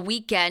from a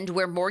weekend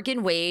where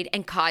Morgan Wade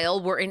and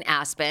Kyle were in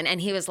Aspen,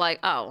 and he was like,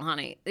 "Oh,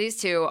 honey, these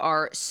two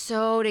are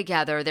so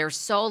together. They're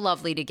so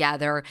lovely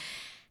together.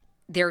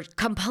 They're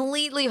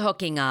completely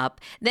hooking up."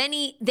 Then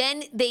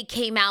they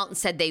came out and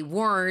said they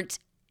weren't.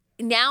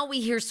 Now we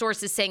hear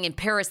sources saying in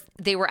Paris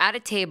they were at a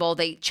table.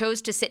 They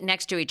chose to sit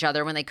next to each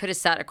other when they could have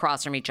sat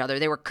across from each other.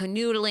 They were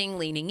canoodling,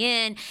 leaning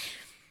in.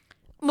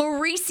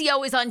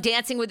 Mauricio is on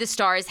Dancing with the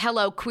Stars.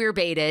 Hello, queer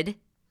baited.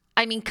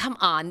 Come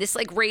on. This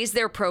like raised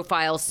their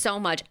profile so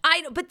much.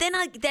 But then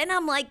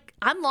I'm like,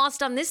 I'm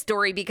lost on this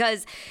story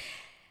because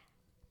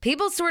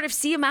people sort of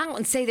see them out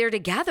and say they're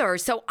together.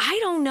 So I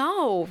don't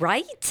know,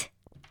 right?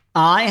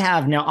 I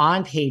have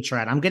on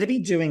Patreon. I'm going to be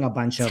doing a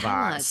bunch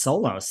of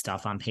solo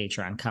stuff on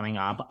Patreon coming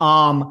up.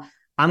 I'm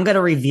going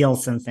to reveal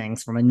some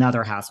things from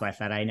another housewife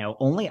that I know.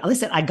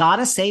 Listen, I got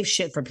to save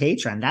shit for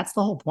Patreon. That's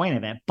the whole point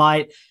of it.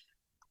 But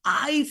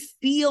I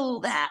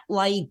feel that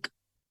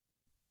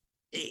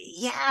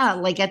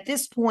at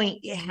this point,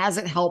 it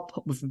hasn't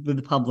helped with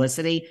the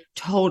publicity.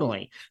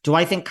 Totally. Do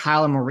I think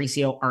Kyle and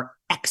Mauricio are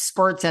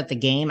experts at the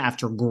game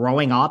after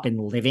growing up and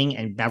living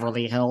in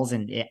Beverly Hills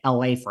and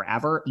LA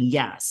forever?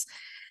 Yes.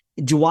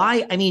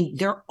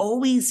 They're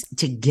always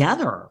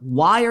together.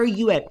 Why are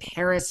you at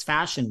Paris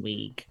Fashion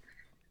Week?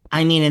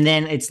 And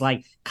then it's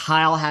like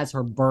Kyle has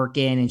her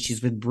Birkin and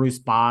she's with Bruce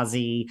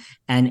Bozzi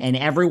and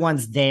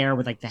everyone's there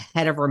with like the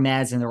head of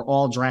Hermes and they're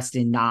all dressed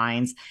in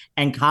nines.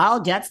 And Kyle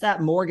gets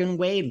that Morgan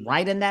Wade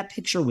right in that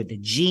picture with the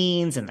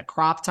jeans and the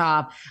crop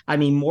top.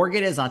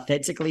 Morgan is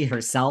authentically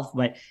herself,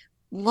 but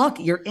look,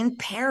 you're in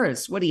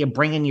Paris. What are you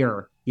bringing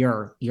your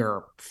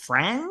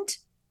friend?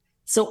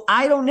 So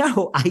I don't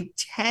know. I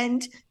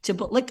tend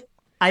to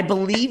I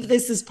believe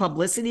this is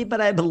publicity, but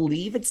I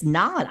believe it's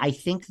not. I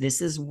think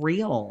this is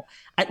real.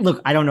 I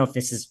don't know if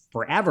this is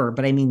forever,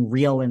 but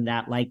real in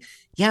that,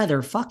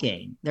 they're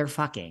fucking. They're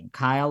fucking.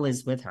 Kyle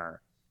is with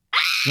her.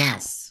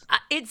 Yes.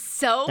 It's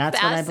so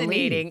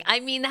fascinating.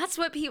 That's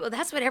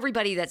what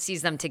everybody that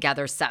sees them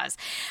together says.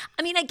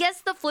 I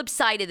guess the flip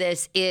side of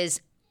this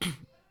is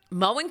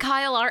Mo and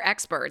Kyle are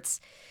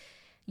experts.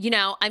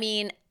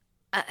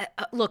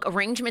 Look,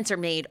 arrangements are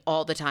made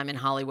all the time in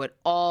Hollywood,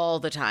 all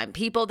the time.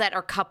 People that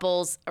are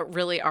couples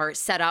really are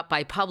set up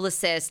by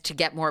publicists to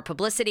get more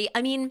publicity.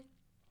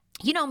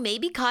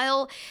 Maybe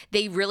Kyle,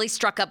 they really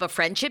struck up a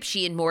friendship,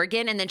 she and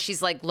Morgan, and then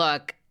she's like,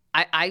 look,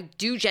 I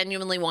do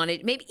genuinely want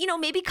it.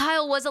 Maybe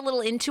Kyle was a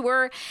little into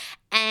her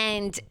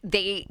and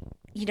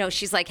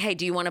she's like, hey,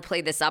 do you want to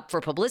play this up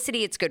for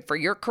publicity? It's good for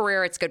your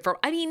career. It's good for,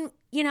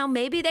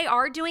 maybe they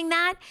are doing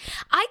that.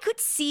 I could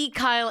see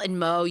Kyle and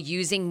Mo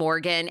using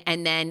Morgan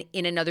and then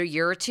in another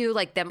year or two,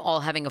 them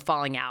all having a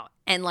falling out.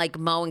 And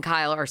Mo and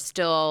Kyle are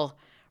still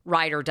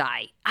ride or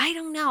die. I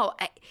don't know.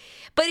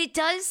 But it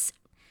does,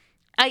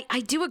 I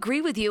do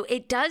agree with you.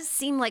 It does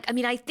seem like,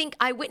 I think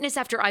eyewitness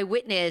after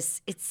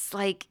eyewitness, it's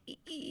like.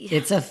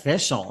 It's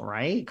official,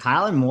 right?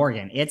 Kyle and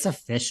Morgan, it's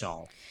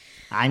official.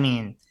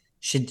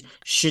 Should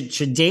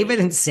David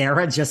and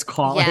Sarah just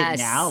call it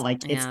now?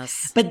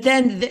 Yes. But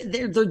then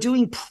they're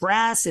doing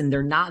press and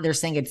they're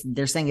saying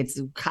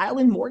it's Kyle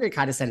and Morgan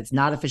kind of said it's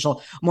not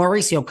official.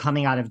 Mauricio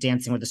coming out of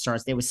Dancing with the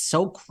Stars, it was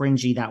so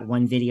cringy, that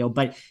one video,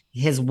 but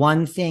his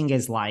one thing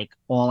is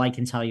all I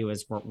can tell you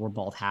is we're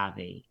both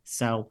happy.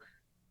 So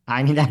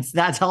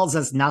that tells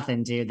us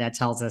nothing, dude. That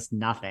tells us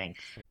nothing.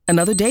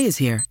 Another day is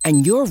here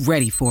and you're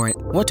ready for it.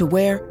 What to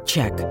wear?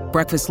 Check.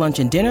 Breakfast, lunch,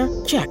 and dinner?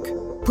 Check.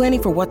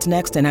 Planning for what's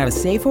next and how to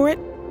save for it?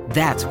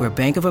 That's where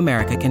Bank of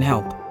America can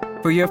help.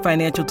 For your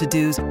financial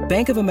to-dos,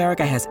 Bank of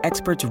America has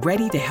experts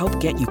ready to help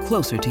get you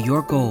closer to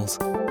your goals.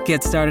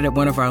 Get started at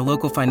one of our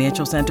local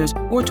financial centers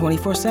or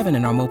 24/7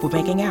 in our mobile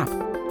banking app.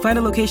 Find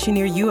a location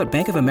near you at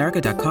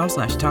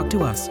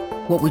bankofamerica.com/talktous.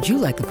 What would you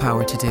like the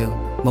power to do?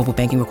 Mobile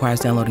banking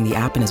requires downloading the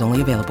app and is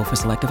only available for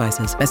select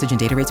devices. Message and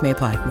data rates may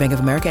apply. Bank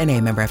of America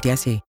N.A., member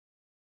FDIC.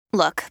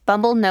 Look,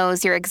 Bumble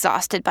knows you're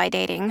exhausted by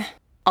dating.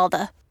 All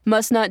the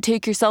must not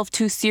take yourself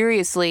too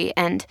seriously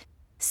and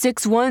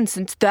 6'1"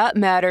 since that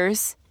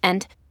matters.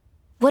 And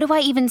what do I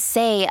even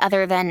say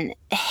other than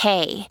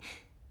hey?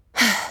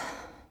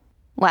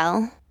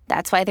 Well,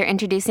 that's why they're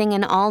introducing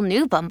an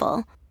all-new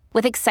Bumble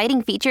with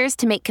exciting features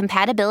to make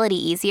compatibility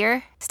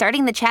easier,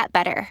 starting the chat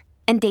better,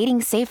 and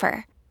dating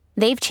safer.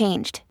 They've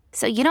changed,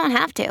 so you don't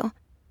have to.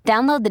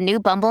 Download the new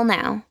Bumble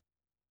now.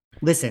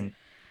 Listen,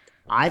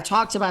 I've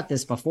talked about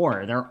this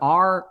before. There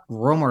are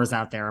rumors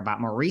out there about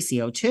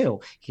Mauricio too.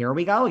 Here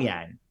we go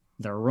again.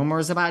 There are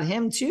rumors about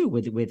him too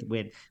with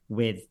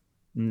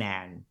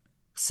men.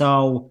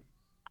 So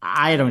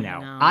I don't know.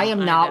 No, I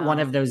am not know. one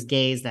of those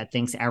gays that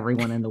thinks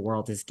everyone in the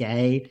world is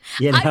gay.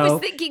 You know? I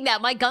was thinking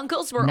that my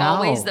gunkles were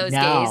always those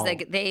gays.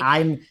 Like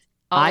I'm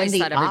always the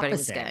thought everybody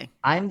was opposite. gay.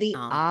 I'm the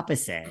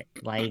opposite.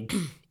 Like,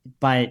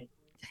 but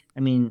I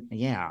mean,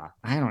 yeah,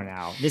 I don't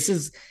know. This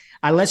is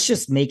let's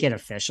just make it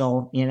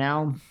official, you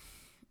know?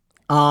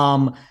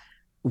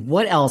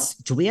 What else?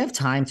 Do we have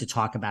time to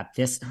talk about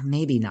this?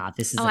 Maybe not.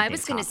 This is I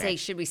was going to say,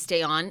 should we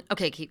stay on?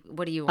 Okay,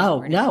 what do you want?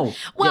 Oh, no.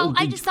 Well,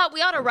 I just thought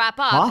we ought to wrap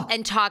up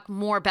and talk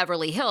more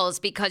Beverly Hills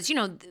because, you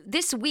know,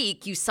 this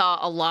week you saw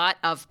a lot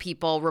of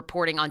people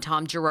reporting on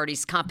Tom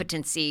Girardi's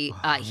competency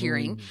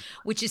hearing,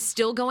 which is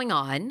still going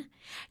on,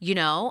 you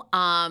know.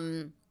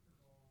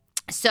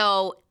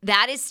 So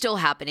that is still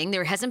happening.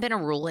 There hasn't been a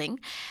ruling.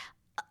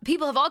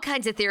 People have all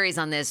kinds of theories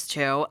on this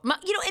too.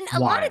 You know, and a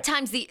lot of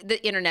times the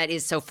internet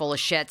is so full of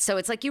shit. So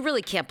it's like you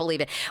really can't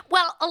believe it.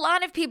 Well, a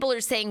lot of people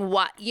are saying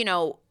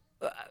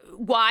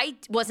why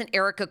wasn't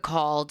Erica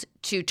called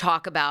to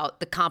talk about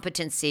the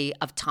competency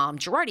of Tom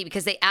Girardi?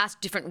 Because they asked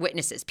different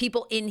witnesses,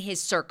 people in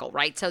his circle,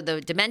 right? So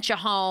the dementia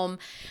home,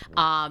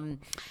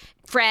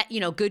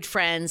 good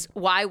friends.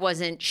 Why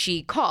wasn't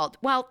she called?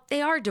 Well,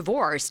 they are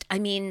divorced. I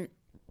mean,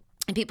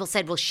 and people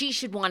said, well, she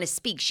should want to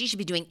speak. She should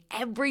be doing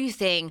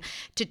everything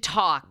to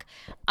talk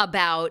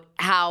about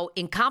how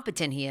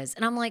incompetent he is.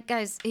 And I'm like,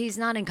 guys, he's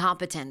not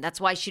incompetent. That's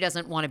why she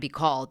doesn't want to be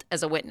called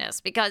as a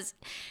witness because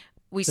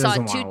we saw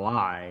doesn't want to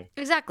lie.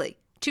 Exactly.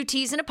 2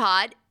 T's in a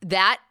pod.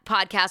 That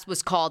podcast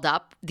was called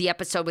up, the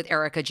episode with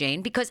Erica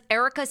Jane, because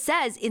Erica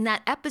says in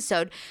that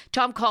episode,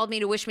 Tom called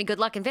me to wish me good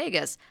luck in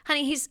Vegas.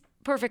 Honey, he's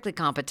perfectly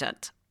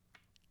competent.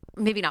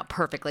 Maybe not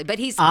perfectly, but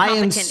he's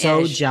competent-ish. I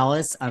am so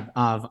jealous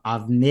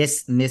of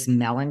Miss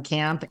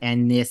Mellencamp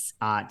and Miss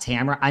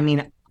Tamara. I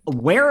mean,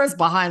 where is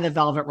Behind the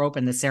Velvet Rope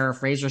and the Sarah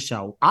Fraser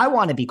show? I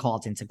want to be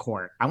called into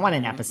court. I want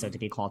an episode to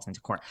be called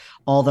into court.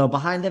 Although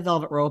Behind the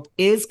Velvet Rope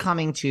is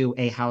coming to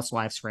a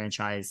Housewives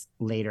franchise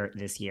later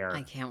this year.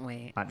 I can't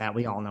wait. That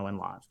we all know and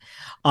love.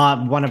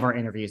 One of our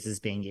interviews is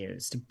being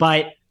used.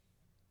 But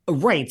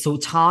right. So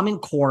Tom in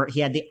court, he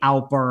had the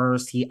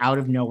outburst. He out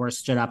of nowhere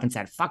stood up and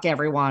said, fuck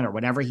everyone or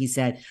whatever he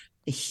said.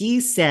 He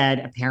said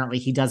apparently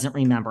he doesn't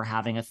remember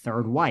having a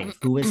third wife.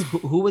 Who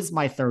was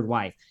my third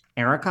wife?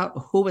 Erica?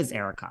 Who was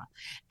Erica?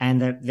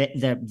 And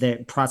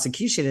the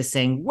prosecution is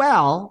saying,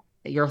 well,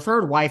 your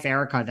third wife,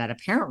 Erica, that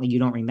apparently you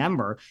don't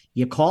remember,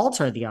 you called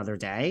her the other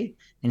day.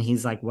 And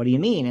he's like, what do you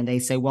mean? And they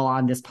say, well,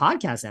 on this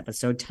podcast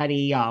episode,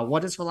 Teddy,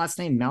 what is her last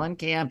name?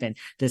 Mellencamp and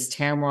this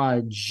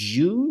Tamara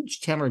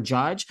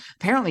Judge.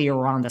 Apparently you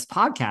were on this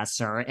podcast,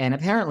 sir. And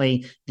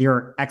apparently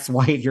your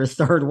ex-wife, your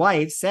third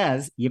wife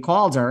says you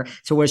called her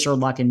to wish her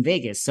luck in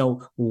Vegas.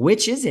 So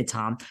which is it,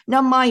 Tom?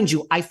 Now, mind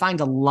you, I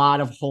find a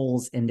lot of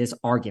holes in this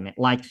argument.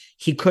 Like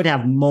he could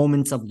have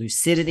moments of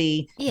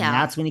lucidity. Yeah. And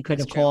that's when he could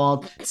have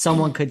called.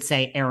 Someone could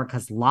say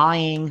Erica's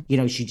lying. You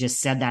know, she just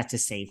said that to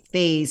save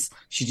face.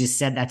 She just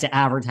said that to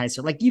advertiser.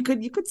 Like you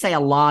could say a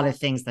lot of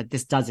things that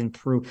this doesn't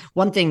prove.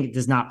 One thing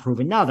does not prove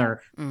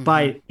another,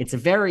 but it's a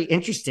very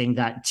interesting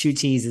that 2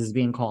 T's is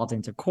being called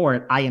into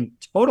court. I am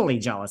totally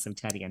jealous of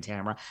Teddy and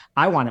Tamara.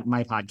 I wanted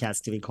my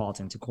podcast to be called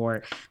into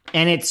court.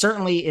 And it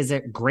certainly is a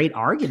great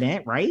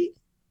argument, right?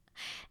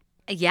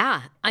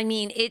 Yeah. I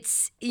mean,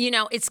 it's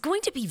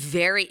going to be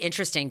very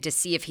interesting to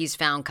see if he's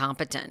found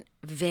competent.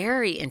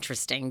 Very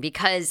interesting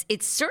because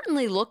it's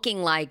certainly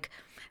looking like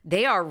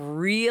they are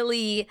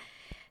really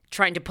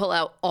trying to pull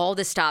out all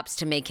the stops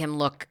to make him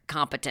look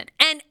competent.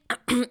 And,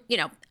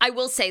 I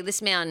will say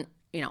this man,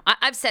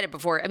 I've said it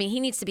before. I mean,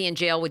 he needs to be in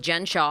jail with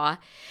Jen Shaw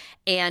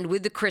and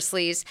with the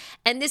Chrisleys.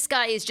 And this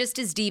guy is just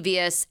as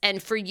devious.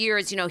 And for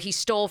years, he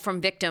stole from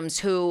victims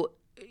who,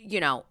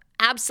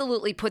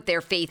 absolutely put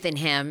their faith in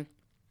him.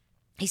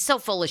 He's so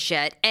full of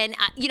shit. And,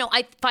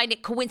 I find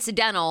it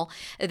coincidental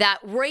that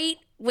right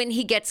when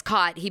he gets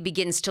caught, he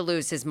begins to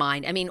lose his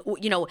mind. I mean,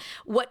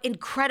 what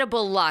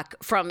incredible luck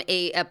from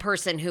a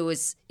person who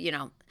is,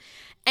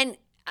 and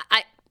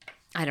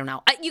I don't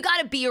know. You got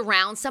to be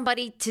around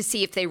somebody to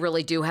see if they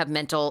really do have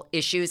mental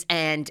issues.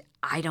 And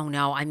I don't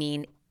know. I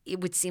mean, it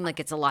would seem like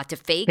it's a lot to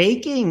fake.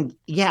 Faking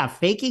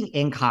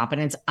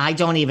incompetence. I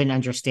don't even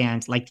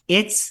understand.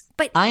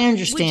 But I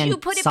understand. Would you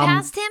put it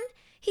past him?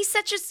 He's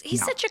such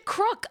a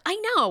crook.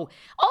 I know.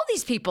 All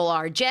these people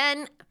are,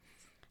 Jen.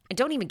 And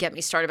don't even get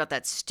me started about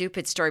that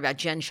stupid story about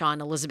Jen Shaw and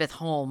Elizabeth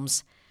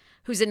Holmes,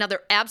 who's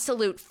another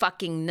absolute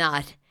fucking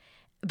nut,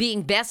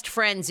 being best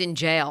friends in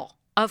jail.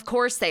 Of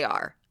course they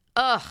are.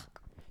 Ugh.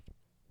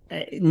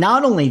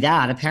 Not only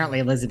that, apparently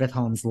Elizabeth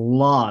Holmes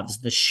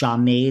loves the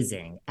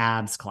Shamazing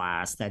abs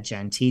class that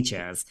Jen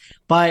teaches.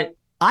 But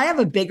I have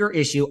a bigger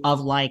issue of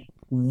like,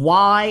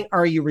 why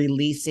are you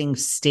releasing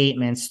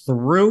statements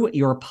through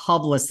your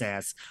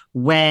publicist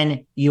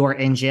when you are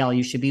in jail?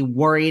 You should be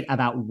worried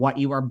about what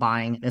you are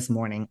buying this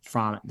morning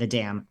from the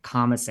damn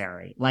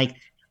commissary. Like,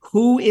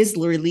 who is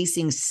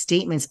releasing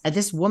statements?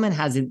 This woman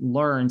hasn't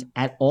learned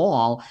at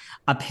all.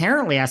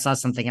 Apparently, I saw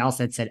something else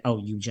that said, oh,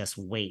 you just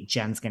wait.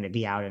 Jen's going to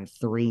be out in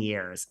 3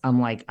 years. I'm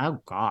like, oh,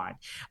 God.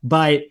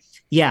 But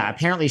yeah,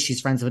 apparently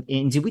she's friends with,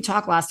 and did we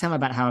talk last time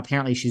about how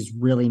apparently she's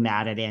really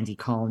mad at Andy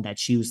Cohen that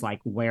she was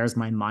like, where's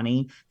my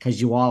money?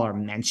 Because you all are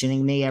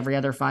mentioning me every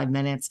other 5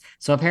 minutes.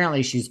 So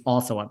apparently she's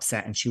also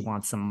upset and she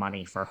wants some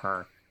money for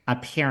her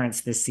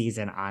appearance this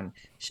season on.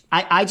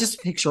 I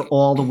just picture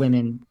all the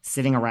women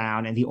sitting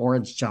around in the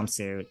orange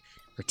jumpsuit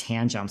or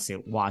tan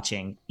jumpsuit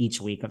watching each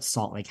week of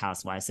Salt Lake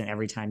Housewives, and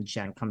every time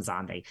Jen comes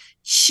on they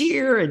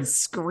cheer and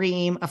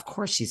scream. Of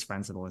course she's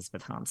friends with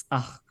Elizabeth Holmes.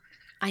 Ugh.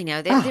 I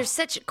know. They're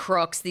such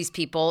crooks, these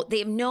people. They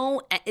have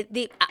no...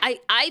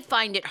 I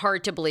find it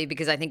hard to believe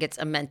because I think it's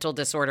a mental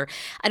disorder.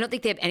 I don't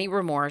think they have any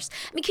remorse.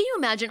 I mean, can you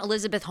imagine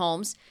Elizabeth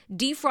Holmes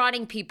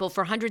defrauding people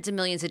for hundreds of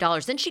millions of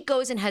dollars? Then she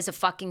goes and has a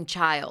fucking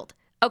child.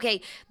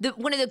 Okay,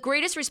 one of the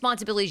greatest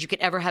responsibilities you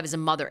could ever have as a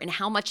mother and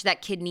how much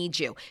that kid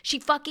needs you. She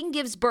fucking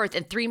gives birth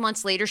and 3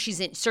 months later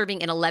she's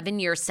serving an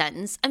 11-year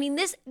sentence. I mean,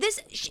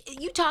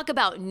 you talk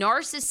about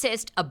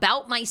narcissist,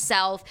 about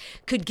myself,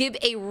 could give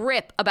a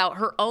rip about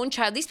her own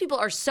child. These people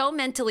are so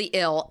mentally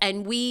ill,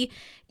 and we,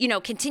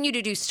 continue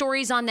to do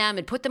stories on them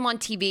and put them on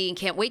TV and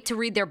can't wait to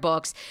read their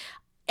books.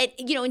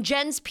 And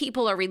Jen's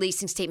people are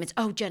releasing statements.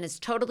 Oh, Jen has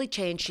totally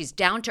changed. She's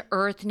down to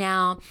earth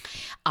now.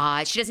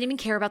 She doesn't even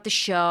care about the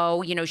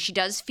show. She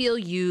does feel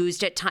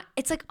used at times.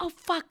 It's like, oh,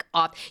 fuck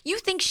off. You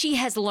think she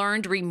has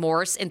learned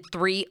remorse in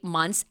 3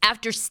 months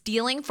after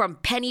stealing from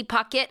Penny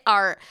Puckett,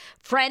 our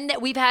friend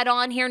that we've had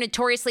on here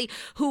notoriously,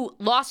 who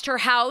lost her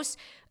house,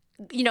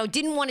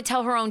 didn't want to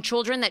tell her own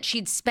children that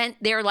she'd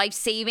spent their life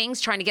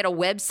savings trying to get a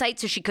website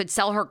so she could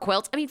sell her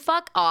quilts. I mean,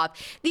 fuck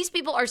off. These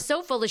people are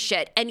so full of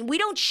shit, and we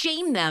don't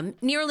shame them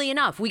nearly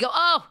enough. We go,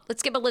 oh,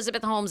 let's give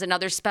Elizabeth Holmes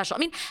another special. I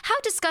mean, how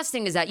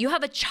disgusting is that? You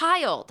have a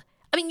child.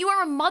 I mean, you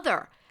are a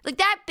mother. Like,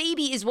 that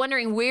baby is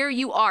wondering where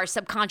you are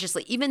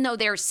subconsciously, even though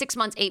they're 6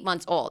 months, 8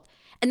 months old.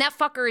 And that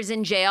fucker is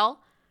in jail.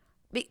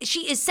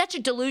 She is such a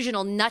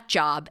delusional nut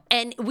job.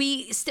 And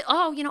we still,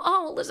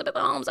 Elizabeth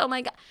Holmes, oh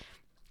my God.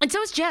 And so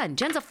is Jen.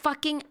 Jen's a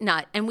fucking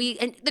nut. And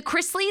the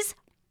Chrisleys,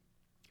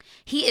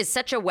 he is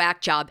such a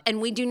whack job. And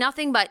we do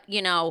nothing but,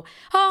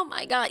 oh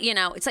my God,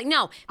 it's like,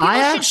 no.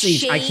 I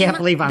can't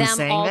believe I'm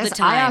saying this.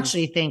 I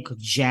actually think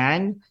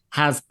Jen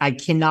I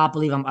cannot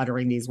believe I'm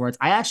uttering these words.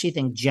 I actually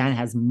think Jen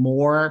has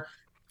more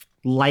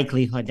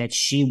likelihood that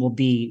she will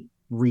be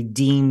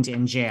redeemed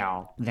in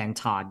jail than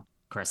Todd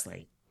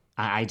Chrisley.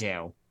 I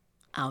do.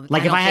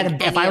 Like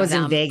if I was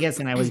in Vegas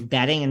and I was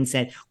betting and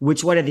said,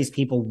 which one of these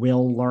people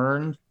will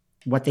learn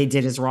what they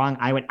did is wrong,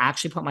 I would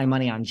actually put my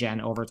money on Jen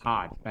over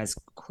Todd, as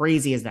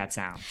crazy as that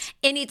sounds.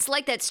 And it's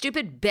like that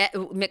stupid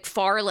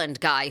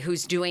McFarland guy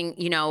who's doing,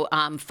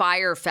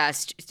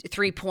 Firefest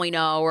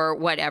 3.0 or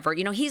whatever.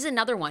 He's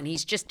another one.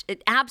 He's just an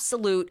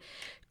absolute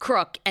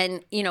crook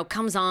and,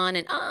 comes on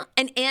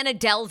and Anna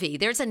Delvey.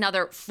 There's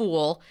another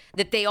fool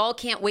that they all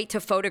can't wait to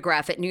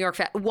photograph at New York.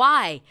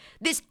 Why?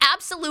 This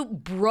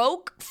absolute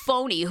broke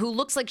phony who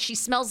looks like she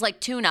smells like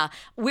tuna.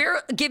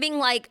 We're giving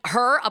like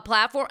her a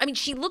platform. I mean,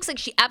 she looks like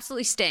she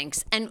absolutely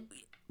stinks and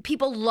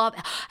people love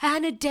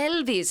Anna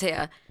Delvey's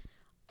here.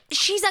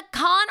 She's a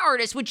con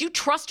artist. Would you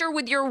trust her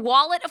with your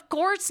wallet? Of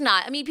course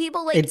not. I mean,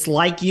 people like... It's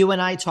like you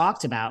and I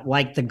talked about,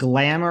 like the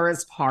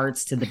glamorous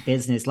parts to the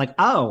business. Like,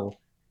 oh,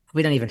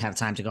 we don't even have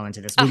time to go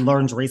into this. We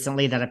learned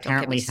recently that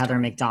apparently Heather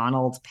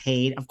McDonald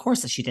paid. Of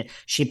course she did.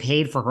 She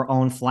paid for her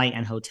own flight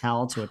and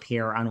hotel to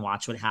appear on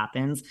Watch What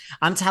Happens.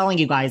 I'm telling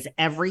you guys,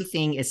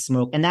 everything is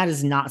smoke. And that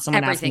is not,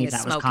 someone asked me if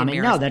that was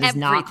comment. No, that is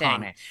not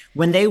comment.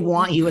 When they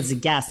want you as a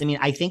guest, I mean,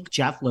 I think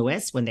Jeff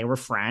Lewis, when they were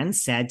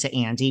friends, said to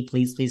Andy,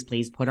 please, please,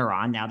 please put her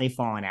on. Now they've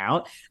fallen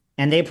out.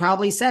 And they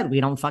probably said, we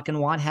don't fucking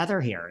want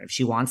Heather here. If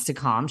she wants to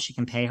come, she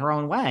can pay her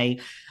own way.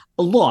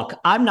 Look,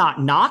 I'm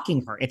not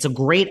knocking her. It's a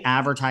great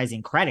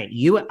advertising credit.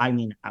 You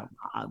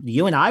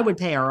and I would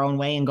pay our own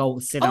way and go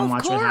sit and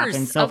watch what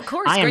happens. So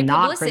I am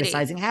not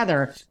criticizing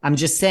Heather. I'm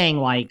just saying,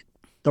 like,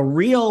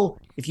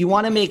 if you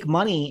want to make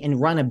money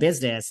and run a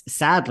business,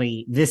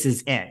 sadly, this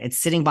is it. It's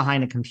sitting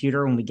behind a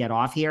computer when we get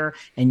off here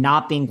and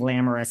not being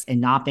glamorous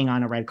and not being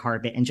on a red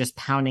carpet and just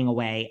pounding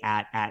away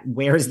at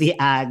where's the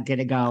ad going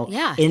to go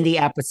in the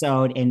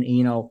episode and,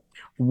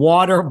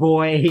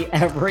 Waterboy,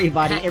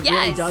 everybody. It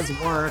really does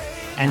work.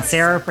 And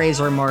Sarah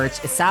Fraser merch.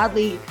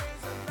 Sadly,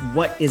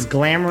 what is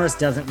glamorous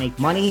doesn't make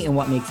money, and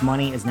what makes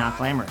money is not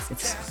glamorous.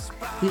 It's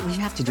We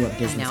have to do a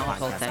business a podcast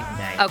whole thing.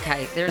 someday.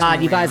 Okay, there's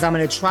God, you guys, I'm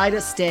going to try to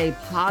stay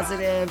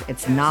positive.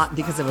 It's not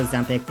because of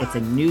Ozempic. It's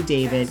a new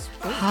David.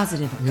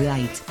 Positive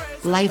light.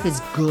 Life is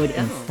good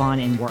and fun,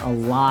 and we're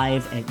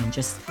alive, and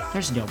just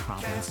there's no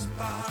problems in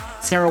the world.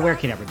 Sarah, where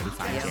can everybody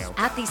find you?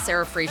 At the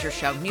Sarah Fraser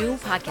Show. New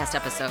podcast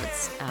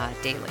episodes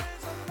daily.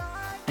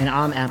 And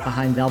I'm at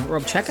Behind Velvet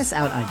Rope. Check us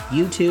out on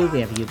YouTube.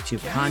 We have a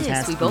YouTube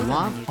contest. We both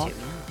are on YouTube.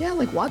 Yeah,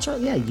 like watch our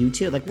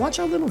YouTube. Like watch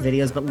our little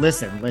videos, but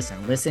listen,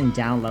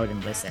 download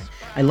and listen.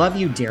 I love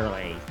you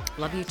dearly.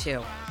 Love you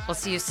too. We'll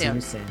see you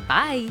soon. See you soon.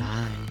 Bye.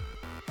 Bye.